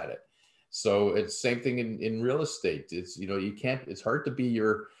independent look at it. So it's same thing in real estate. It's, you can't, it's hard to be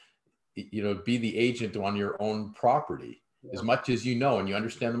be the agent on your own property, as much as and you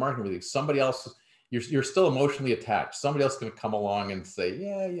understand the market and everything. Somebody else, you're still emotionally attached. Somebody else is going to come along and say,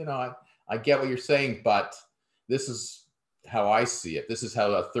 yeah, I get what you're saying, but this is how I see it. This is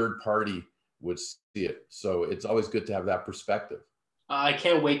how a third party would see it. So it's always good to have that perspective. I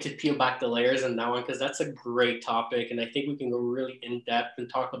can't wait to peel back the layers on that one, because that's a great topic. And I think we can go really in depth and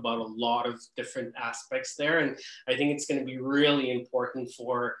talk about a lot of different aspects there. And I think it's going to be really important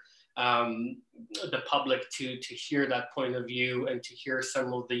for the public to hear that point of view, and to hear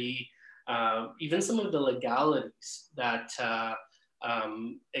some of the, even some of the legalities that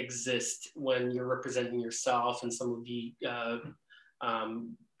exist when you're representing yourself, and some of the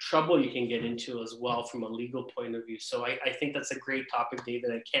trouble you can get into as well from a legal point of view. So I think that's a great topic,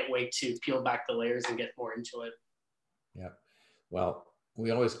 David. I can't wait to peel back the layers and get more into it. Yeah. Well, we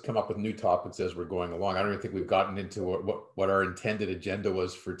always come up with new topics as we're going along. I don't even think we've gotten into what our intended agenda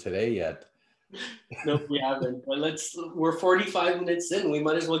was for today yet. No, we haven't. But we're 45 minutes in. We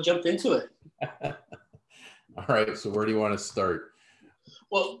might as well jump into it. All right. So where do you want to start?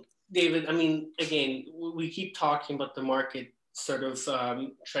 Well, David, I mean, again, we keep talking about the market sort of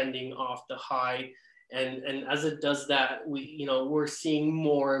trending off the high, and as it does that, we're seeing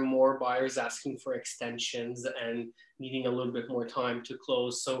more and more buyers asking for extensions and needing a little bit more time to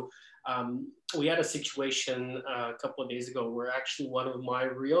close. So we had a situation a couple of days ago where actually one of my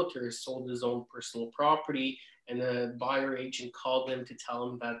realtors sold his own personal property, and the buyer agent called him to tell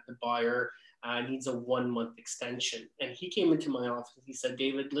him that the buyer needs a 1-month extension. And he came into my office. He said,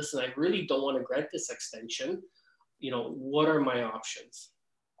 David, listen, I really don't want to grant this extension. What are my options?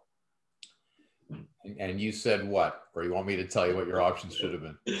 And you said what? Or you want me to tell you what your options should have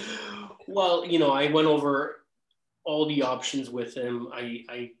been? Well, I went over all the options with him.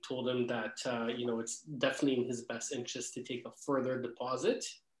 I told him that, it's definitely in his best interest to take a further deposit,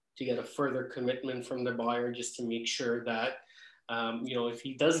 to get a further commitment from the buyer, just to make sure that, if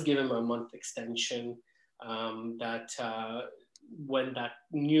he does give him a month extension, that when that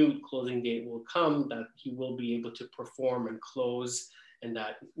new closing date will come, that he will be able to perform and close, and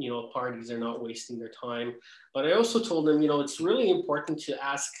that, parties are not wasting their time. But I also told him, it's really important to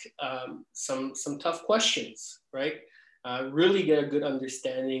ask some tough questions, right? Really get a good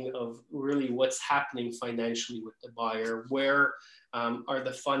understanding of really what's happening financially with the buyer. Where are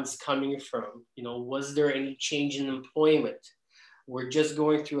the funds coming from? Was there any change in employment? We're just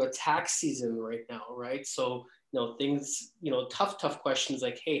going through a tax season right now, right? So, things, tough questions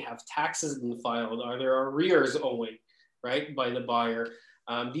like, hey, have taxes been filed? Are there arrears owing, right, by the buyer?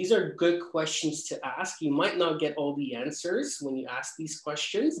 These are good questions to ask. You might not get all the answers when you ask these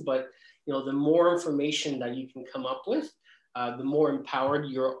questions, but the more information that you can come up with, the more empowered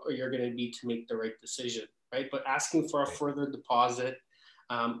you're going to be to make the right decision, right? But asking for a further deposit,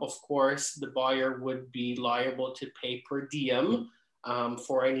 of course, the buyer would be liable to pay per diem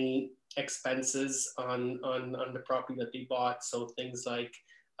for any expenses on the property that they bought. So things like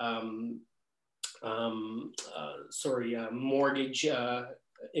mortgage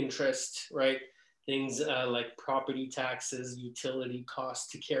interest, right? Things like property taxes, utility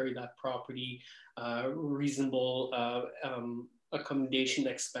costs to carry that property, reasonable accommodation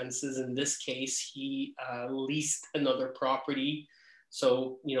expenses. In this case, he leased another property.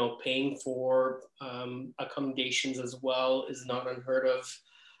 So, paying for accommodations as well is not unheard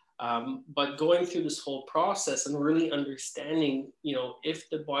of. But going through this whole process and really understanding, if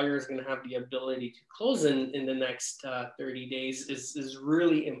the buyer is going to have the ability to close in the next 30 days is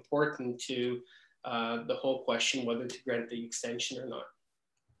really important to the whole question whether to grant the extension or not.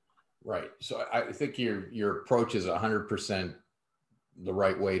 Right. So I think your approach is 100% the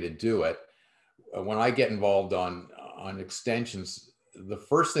right way to do it. When I get involved on extensions, the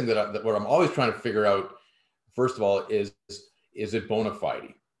first thing that what I'm always trying to figure out, first of all, is it bona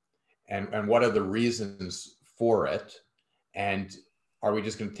fide? And what are the reasons for it? And are we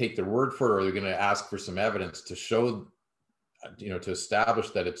just going to take their word for it, or are we going to ask for some evidence to show, to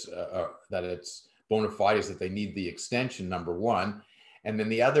establish that it's bona fide, is that they need the extension, number one. And then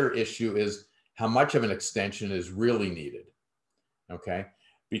the other issue is how much of an extension is really needed, okay?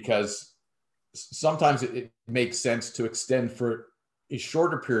 Because sometimes it makes sense to extend for a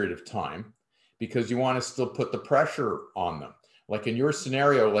shorter period of time because you want to still put the pressure on them. Like in your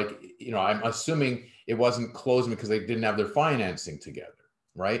scenario, I'm assuming it wasn't closing because they didn't have their financing together,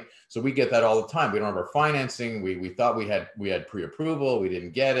 right? So we get that all the time. We don't have our financing. We thought we had pre-approval. We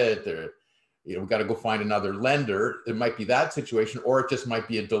didn't get it. We got to go find another lender. It might be that situation, or it just might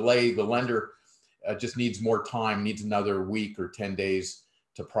be a delay. The lender just needs more time, needs another week or 10 days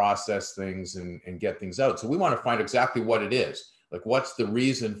to process things and get things out. So we want to find exactly what it is. Like, what's the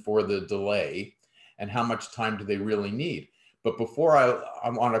reason for the delay and how much time do they really need? But before I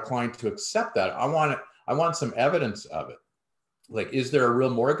want a client to accept that, I want some evidence of it. Like, is there a real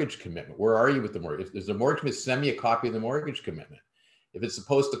mortgage commitment? Where are you with the mortgage? If there's a mortgage commitment, send me a copy of the mortgage commitment. If it's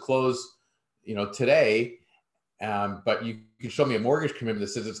supposed to close, today, but you can show me a mortgage commitment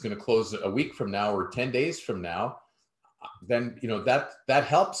that says it's going to close a week from now or 10 days from now, then, that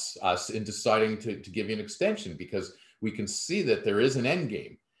helps us in deciding to give you an extension, because we can see that there is an end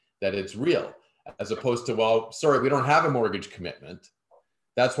game, that it's real, as opposed to, well, sorry, we don't have a mortgage commitment.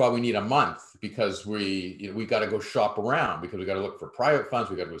 That's why we need a month, because we got to go shop around, because we got to look for private funds.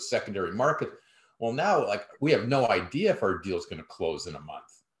 We got to go to secondary market. Well, now, we have no idea if our deal is going to close in a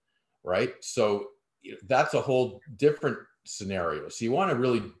month, right? So that's a whole different scenario. So you want to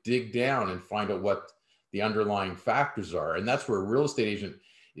really dig down and find out what the underlying factors are. And that's where a real estate agent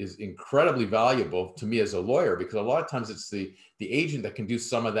is incredibly valuable to me as a lawyer, because a lot of times it's the agent that can do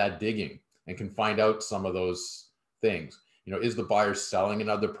some of that digging and can find out some of those things. Is the buyer selling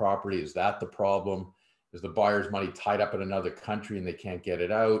another property? Is that the problem? Is the buyer's money tied up in another country and they can't get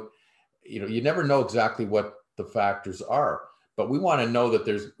it out? You never know exactly what the factors are, but we want to know that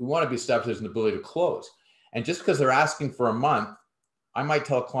we want to be established there's an ability to close. And just because they're asking for a month, I might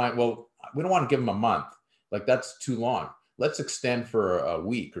tell a client, well, we don't want to give them a month. That's too long. Let's extend for a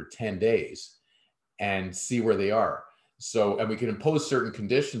week or 10 days and see where they are. So, and we can impose certain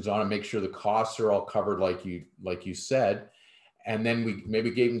conditions on it, make sure the costs are all covered, like you said. And then we maybe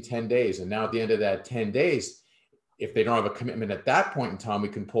gave them 10 days. And now at the end of that 10 days, if they don't have a commitment at that point in time, we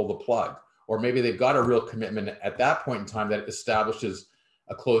can pull the plug. Or maybe they've got a real commitment at that point in time that establishes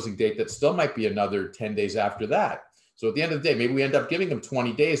a closing date that still might be another 10 days after that. So at the end of the day, maybe we end up giving them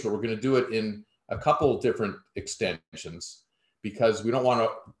 20 days, but we're going to do it in a couple of different extensions because we don't want to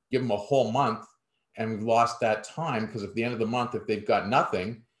give them a whole month and we've lost that time, because at the end of the month, if they've got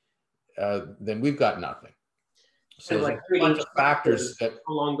nothing, then we've got nothing. So and there's a bunch of factors that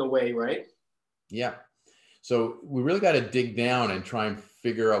along the way, right? Yeah. So we really got to dig down and try and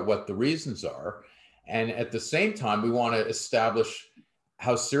figure out what the reasons are. And at the same time, we want to establish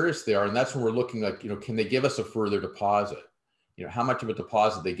how serious they are. And that's when we're looking like, can they give us a further deposit? How much of a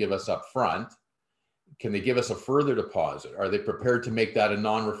deposit they give us up front? Can they give us a further deposit? Are they prepared to make that a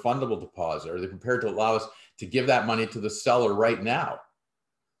non-refundable deposit? Are they prepared to allow us to give that money to the seller right now?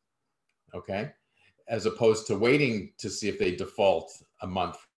 Okay. As opposed to waiting to see if they default a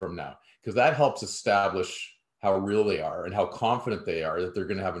month from now, because that helps establish how real they are and how confident they are that they're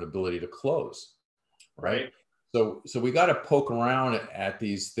going to have an ability to close. Right. So we got to poke around at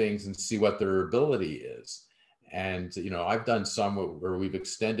these things and see what their ability is. And, I've done some where we've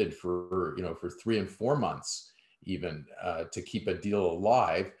extended for 3 and 4 months, even to keep a deal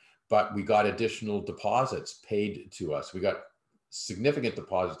alive, but we got additional deposits paid to us. We got significant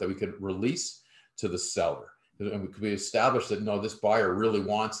deposits that we could release to the seller. And we established that, no, this buyer really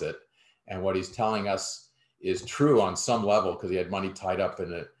wants it. And what he's telling us is true on some level, because he had money tied up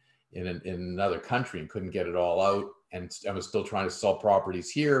in another country and couldn't get it all out. And was still trying to sell properties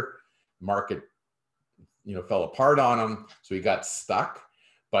here. Market, fell apart on him. So he got stuck,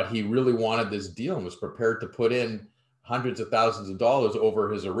 but he really wanted this deal and was prepared to put in hundreds of thousands of dollars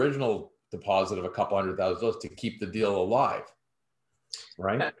over his original deposit of a couple $100,000 to keep the deal alive.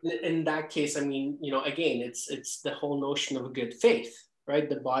 Right. In that case, I mean, again, it's the whole notion of good faith, right?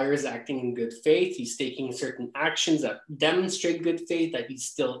 The buyer is acting in good faith. He's taking certain actions that demonstrate good faith, that he's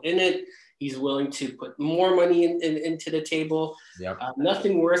still in it. He's willing to put more money into the table. Yep.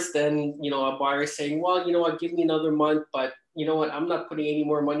 Nothing worse than, a buyer saying, well, you know what, give me another month, but you know what, I'm not putting any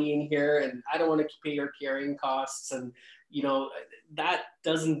more money in here and I don't want to pay your carrying costs. And, that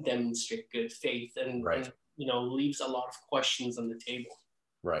doesn't demonstrate good faith and, right. and leaves a lot of questions on the table.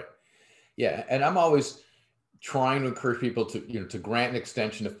 Right. Yeah. And I'm always trying to encourage people to grant an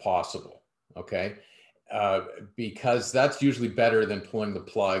extension if possible. Okay. Because that's usually better than pulling the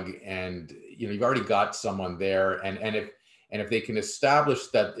plug, and you've already got someone there, and if they can establish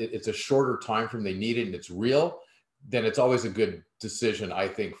that it's a shorter time frame they need it and it's real, then it's always a good decision, I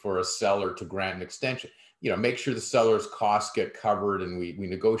think, for a seller to grant an extension. Make sure the seller's costs get covered and we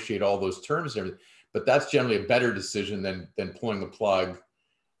negotiate all those terms and everything. But that's generally a better decision than pulling the plug,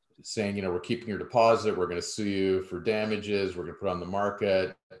 saying, we're keeping your deposit, we're going to sue you for damages, we're going to put it on the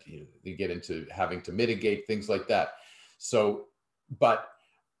market, you get into having to mitigate things like that. So, but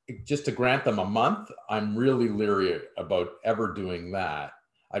just to grant them a month, I'm really leery about ever doing that.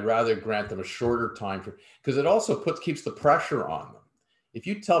 I'd rather grant them a shorter time because it also keeps the pressure on them. If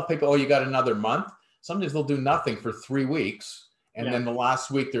you tell people, oh, you got another month, sometimes they'll do nothing for 3 weeks. And then the last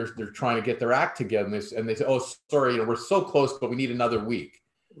week they're trying to get their act together and they say, oh, sorry, we're so close, but we need another week.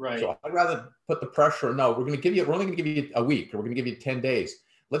 Right. So I'd rather put the pressure. No, we're only going to give you a week, or we're going to give you 10 days.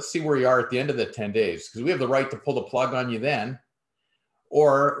 Let's see where you are at the end of the 10 days, because we have the right to pull the plug on you then,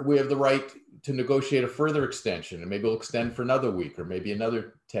 or we have the right to negotiate a further extension, and maybe we'll extend for another week or maybe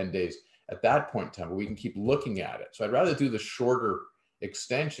another 10 days at that point in time, but we can keep looking at it. So I'd rather do the shorter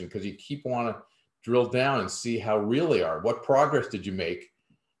extension, because you want to drill down and see how real they are. What progress did you make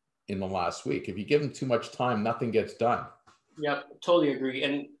in the last week? If you give them too much time, nothing gets done. Yeah, totally agree.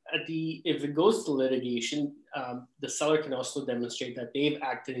 And if it goes to litigation, the seller can also demonstrate that they've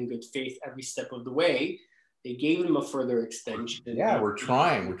acted in good faith every step of the way. They gave them a further extension. Yeah, we're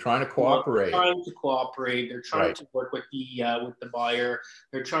trying to cooperate. They're trying to cooperate. They're trying to work with the buyer.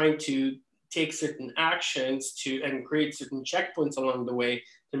 They're trying to take certain actions and create certain checkpoints along the way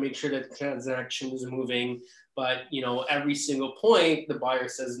to make sure that the transaction is moving. But every single point, the buyer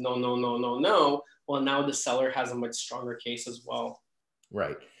says no, no, no, no, no. Well, now the seller has a much stronger case as well.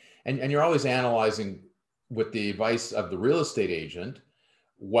 Right. And you're always analyzing, with the advice of the real estate agent,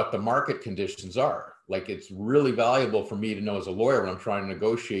 what the market conditions are. Like, it's really valuable for me to know as a lawyer when I'm trying to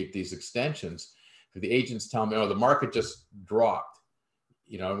negotiate these extensions, if the agents tell me, oh, the market just dropped.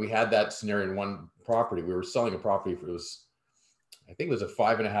 And we had that scenario in one property. We were selling a property I think it was a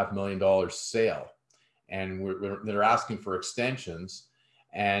 $5.5 million sale. And they're asking for extensions.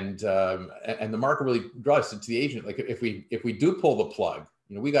 And the market really draws it to the agent. Like if we do pull the plug,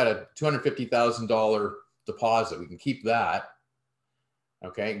 we got a $250,000 deposit, we can keep that,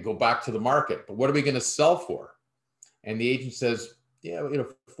 okay, and go back to the market. But what are we going to sell for? And the agent says, yeah,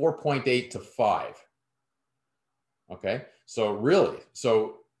 4.8 to 5. Okay, so really,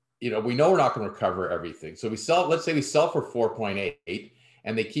 we know we're not going to recover everything. So let's say we sell for 4.8,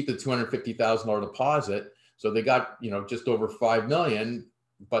 and they keep the $250,000 deposit. So they got, just over 5 million,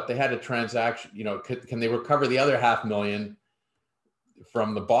 but they had a transaction, can they recover the other 500,000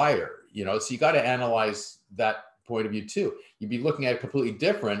 from the buyer? So you got to analyze that point of view too. You'd be looking at it completely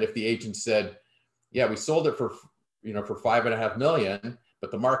different if the agent said, yeah, we sold it for, for 5.5 million,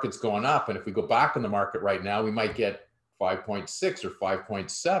 but the market's going up. And if we go back in the market right now, we might get 5.6 or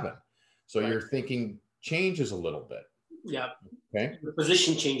 5.7. So right. Your thinking changes a little bit. Yeah. Okay. The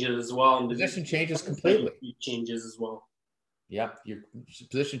position changes as well. And the position changes completely. Changes as well. Yeah. Your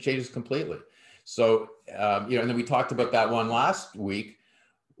position changes completely. So, and then we talked about that one last week,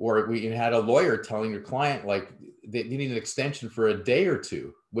 where we had a lawyer telling your client, like, they need an extension for a day or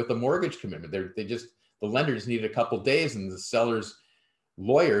two with a mortgage commitment. The lender just needed a couple of days, and the seller's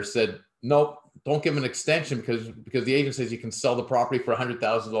lawyer said, nope, don't give him an extension because the agent says you can sell the property for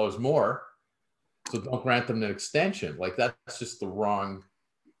 $100,000 more. So don't grant them an extension. Like, that's just the wrong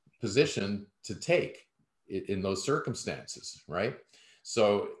position to take in those circumstances, right?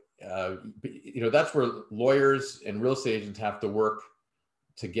 So, that's where lawyers and real estate agents have to work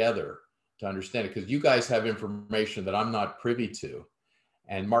together to understand it, because you guys have information that I'm not privy to,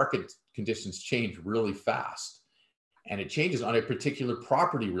 and market conditions change really fast, and it changes on a particular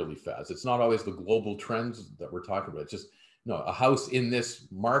property really fast. It's not always the global trends that we're talking about. It's just, a house in this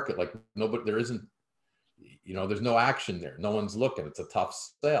market, like nobody, there isn't, there's no action there. No one's looking. It's a tough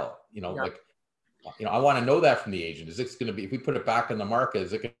sale, I want to know that from the agent. Is it going to be, if we put it back in the market,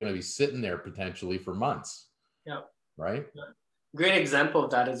 is it going to be sitting there potentially for months? Yeah. Right. Yeah. Great example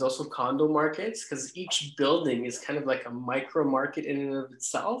of that is also condo markets, because each building is kind of like a micro market in and of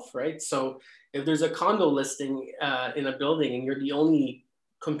itself, right? So if there's a condo listing in a building and you're the only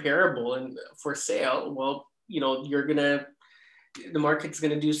comparable and for sale, well, the market's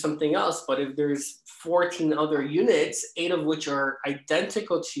going to do something else. But if there's 14 other units, 8 of which are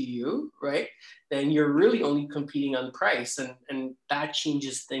identical to you, right, then you're really only competing on price, and that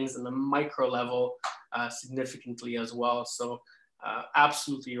changes things on the micro level significantly as well. So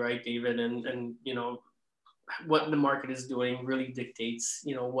absolutely right, David. And what the market is doing really dictates,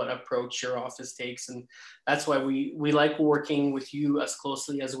 what approach your office takes. And that's why we like working with you as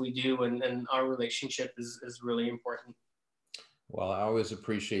closely as we do. And our relationship is really important. Well, I always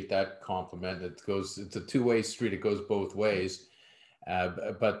appreciate that compliment. It's a two-way street. It goes both ways.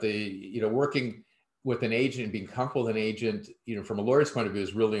 But working with an agent and being comfortable with an agent, from a lawyer's point of view,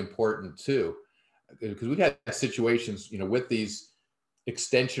 is really important too, because we've had situations, with these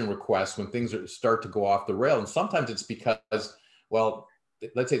extension requests when things start to go off the rail. And sometimes it's because, well,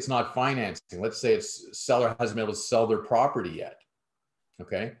 let's say it's not financing. Let's say seller hasn't been able to sell their property yet.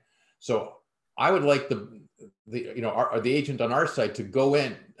 Okay. So I would like the agent on our side to go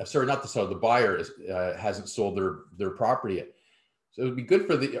in, not the seller, the buyer hasn't sold their property yet. So it would be good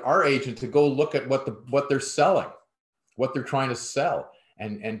for our agent to go look at what they're selling, what they're trying to sell,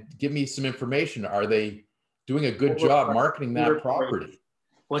 and give me some information. Are they doing a good job marketing that property?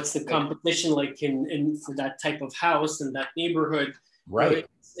 What's the competition like in for that type of house in that neighborhood? Right.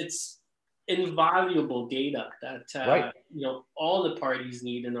 It's invaluable data that right. All the parties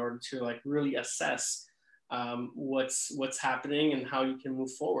need in order to really assess what's happening and how you can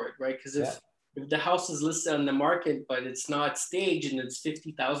move forward, right? Because if the house is listed on the market but it's not staged and it's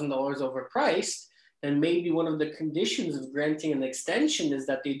 $50,000 overpriced, then maybe one of the conditions of granting an extension is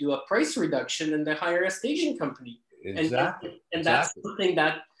that they do a price reduction and they hire a staging company. Exactly. And that's something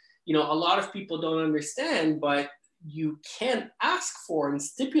that a lot of people don't understand, but you can ask for and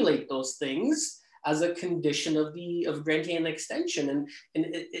stipulate those things as a condition of granting an extension. And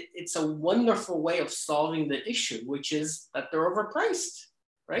it's a wonderful way of solving the issue, which is that they're overpriced,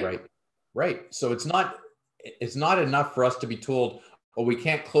 right? Right. So it's not enough for us to be told, oh, we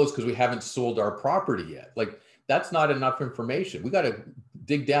can't close because we haven't sold our property yet. Like, that's not enough information. We got to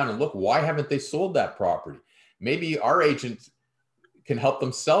dig down and look, why haven't they sold that property? Maybe our agent can help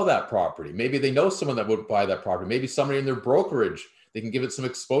them sell that property. Maybe they know someone that would buy that property. Maybe somebody in their brokerage, they can give it some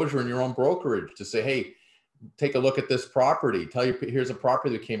exposure in your own brokerage to say, hey, take a look at this property. Here's a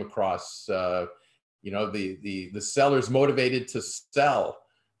property that came across, the seller's motivated to sell.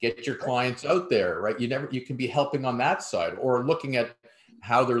 Get your clients out there, right? You can be helping on that side, or looking at,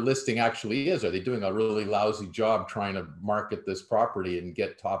 how their listing actually is. Are they doing a really lousy job trying to market this property and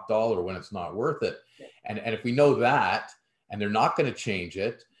get top dollar when it's not worth it? And if we know that, and they're not going to change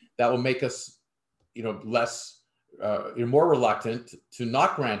it, that will make us, less, more reluctant to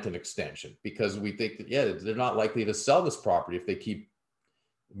not grant an extension, because we think that, yeah, they're not likely to sell this property if they keep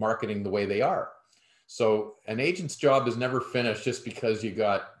marketing the way they are. So an agent's job is never finished just because you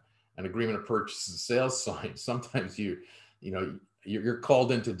got an agreement of purchase and sales signed. Sometimes you're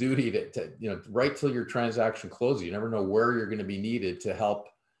called into duty to right till your transaction closes. You never know where you're going to be needed to help,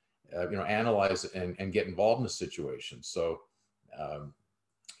 analyze and get involved in the situation. So,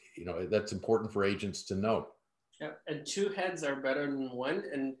 that's important for agents to know. Yeah, and two heads are better than one.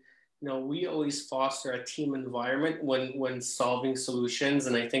 And we always foster a team environment when solving solutions.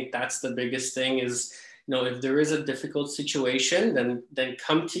 And I think that's the biggest thing is, if there is a difficult situation, then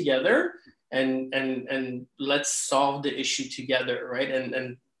come together and let's solve the issue together, right?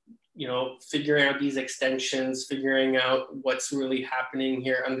 And figuring out these extensions, figuring out what's really happening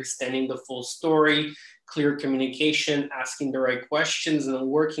here, understanding the full story, clear communication, asking the right questions, and then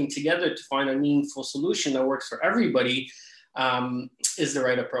working together to find a meaningful solution that works for everybody is the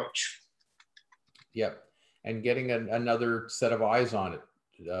right approach. Yep. And getting another set of eyes on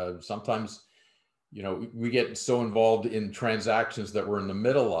it. Sometimes, we get so involved in transactions that we're in the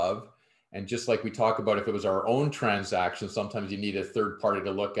middle of. And just like we talk about, if it was our own transaction, sometimes you need a third party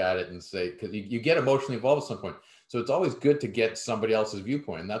to look at it and say, because you get emotionally involved at some point. So it's always good to get somebody else's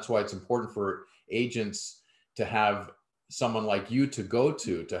viewpoint. And that's why it's important for agents to have someone like you to go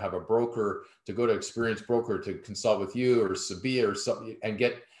to have a broker, to go to experienced broker to consult with you or Sabia or something and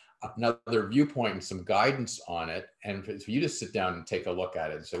get another viewpoint and some guidance on it. And for you to sit down and take a look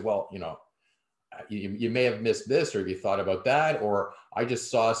at it and say, well, you may have missed this, or have you thought about that? Or I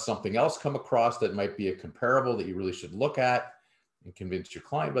just saw something else come across that might be a comparable that you really should look at and convince your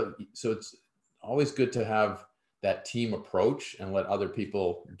client. But so it's always good to have that team approach and let other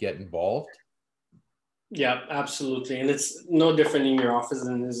people get involved. Yeah, absolutely. And it's no different in your office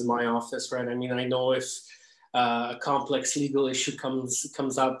than it is in my office, right? I mean, I know if a complex legal issue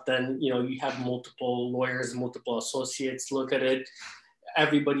comes up, then, you have multiple lawyers, multiple associates look at it.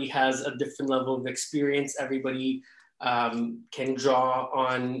 Everybody has a different level of experience. Everybody can draw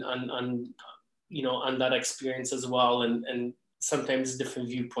on that experience as well. And sometimes different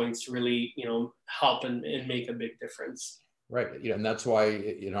viewpoints really, help and make a big difference. Right. And that's why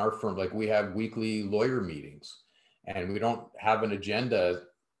in our firm, like we have weekly lawyer meetings and we don't have an agenda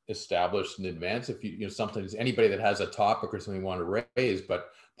established in advance. If sometimes anybody that has a topic or something you want to raise, but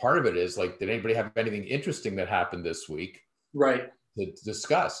part of it is like, did anybody have anything interesting that happened this week? Right. To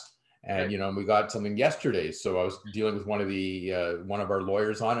discuss. And we got something yesterday, so I was dealing with one of our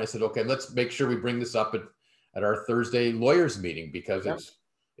lawyers on it. I said, okay, let's make sure we bring this up at our Thursday lawyers meeting, because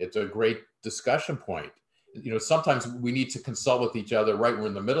it's a great discussion point. Sometimes we need to consult with each other right when we're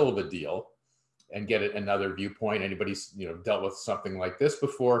in the middle of a deal and get another viewpoint. Anybody's dealt with something like this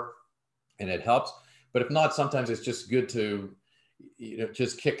before and it helps. But if not, sometimes it's just good to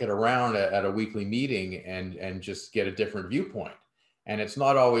just kick it around at a weekly meeting and just get a different viewpoint. And it's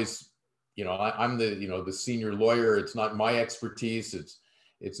not always, I'm the senior lawyer. It's not my expertise.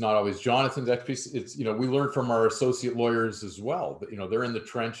 It's not always Jonathan's expertise. It's, we learn from our associate lawyers as well. But, they're in the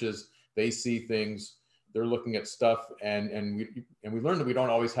trenches. They see things. They're looking at stuff, and we learn that we don't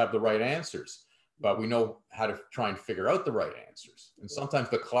always have the right answers, but we know how to try and figure out the right answers. And sometimes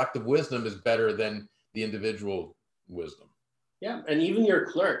the collective wisdom is better than the individual wisdom. Yeah, and even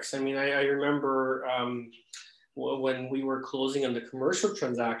your clerks. I mean, I remember when we were closing on the commercial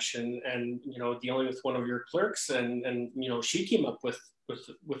transaction, and dealing with one of your clerks, and she came up with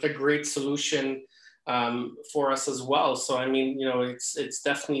a great solution for us as well. So I mean, it's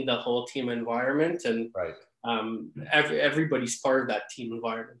definitely the whole team environment, and right. Everybody's part of that team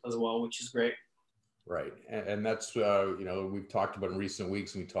environment as well, which is great. Right, and that's we've talked about in recent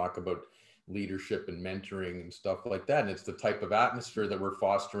weeks, and we talk about leadership and mentoring and stuff like that. And it's the type of atmosphere that we're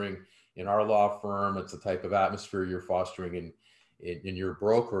fostering in our law firm. It's the type of atmosphere you're fostering in your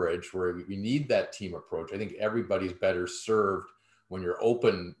brokerage, where we need that team approach. I think everybody's better served when you're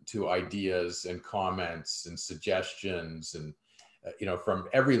open to ideas and comments and suggestions, and from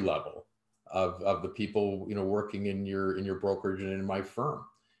every level of the people working in your brokerage and in my firm.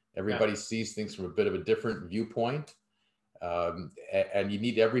 Everybody sees things from a bit of a different viewpoint. And you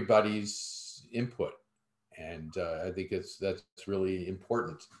need everybody's input, and I think that's really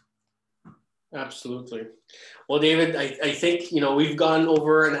important. Absolutely. Well, David, I think, we've gone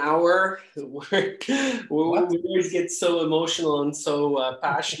over an hour. We always get so emotional and so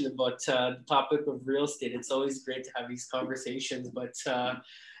passionate about the topic of real estate. It's always great to have these conversations, but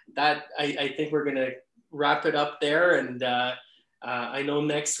I think we're going to wrap it up there. And I know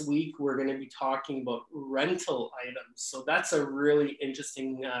next week we're going to be talking about rental items. So that's a really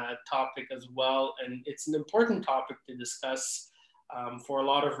interesting topic as well. And it's an important topic to discuss for a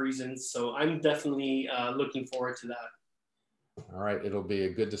lot of reasons. So I'm definitely looking forward to that. All right. It'll be a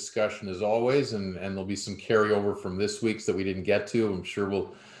good discussion as always. And there'll be some carryover from this week's that we didn't get to. I'm sure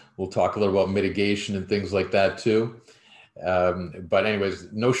we'll talk a little about mitigation and things like that too. But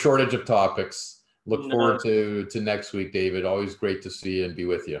anyways, no shortage of topics. Look forward to next week, David. Always great to see you and be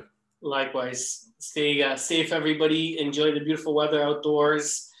with you. Likewise. Stay safe, everybody. Enjoy the beautiful weather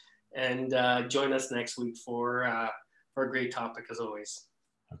outdoors, and join us next week for a great topic as always.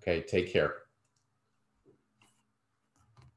 Okay, take care.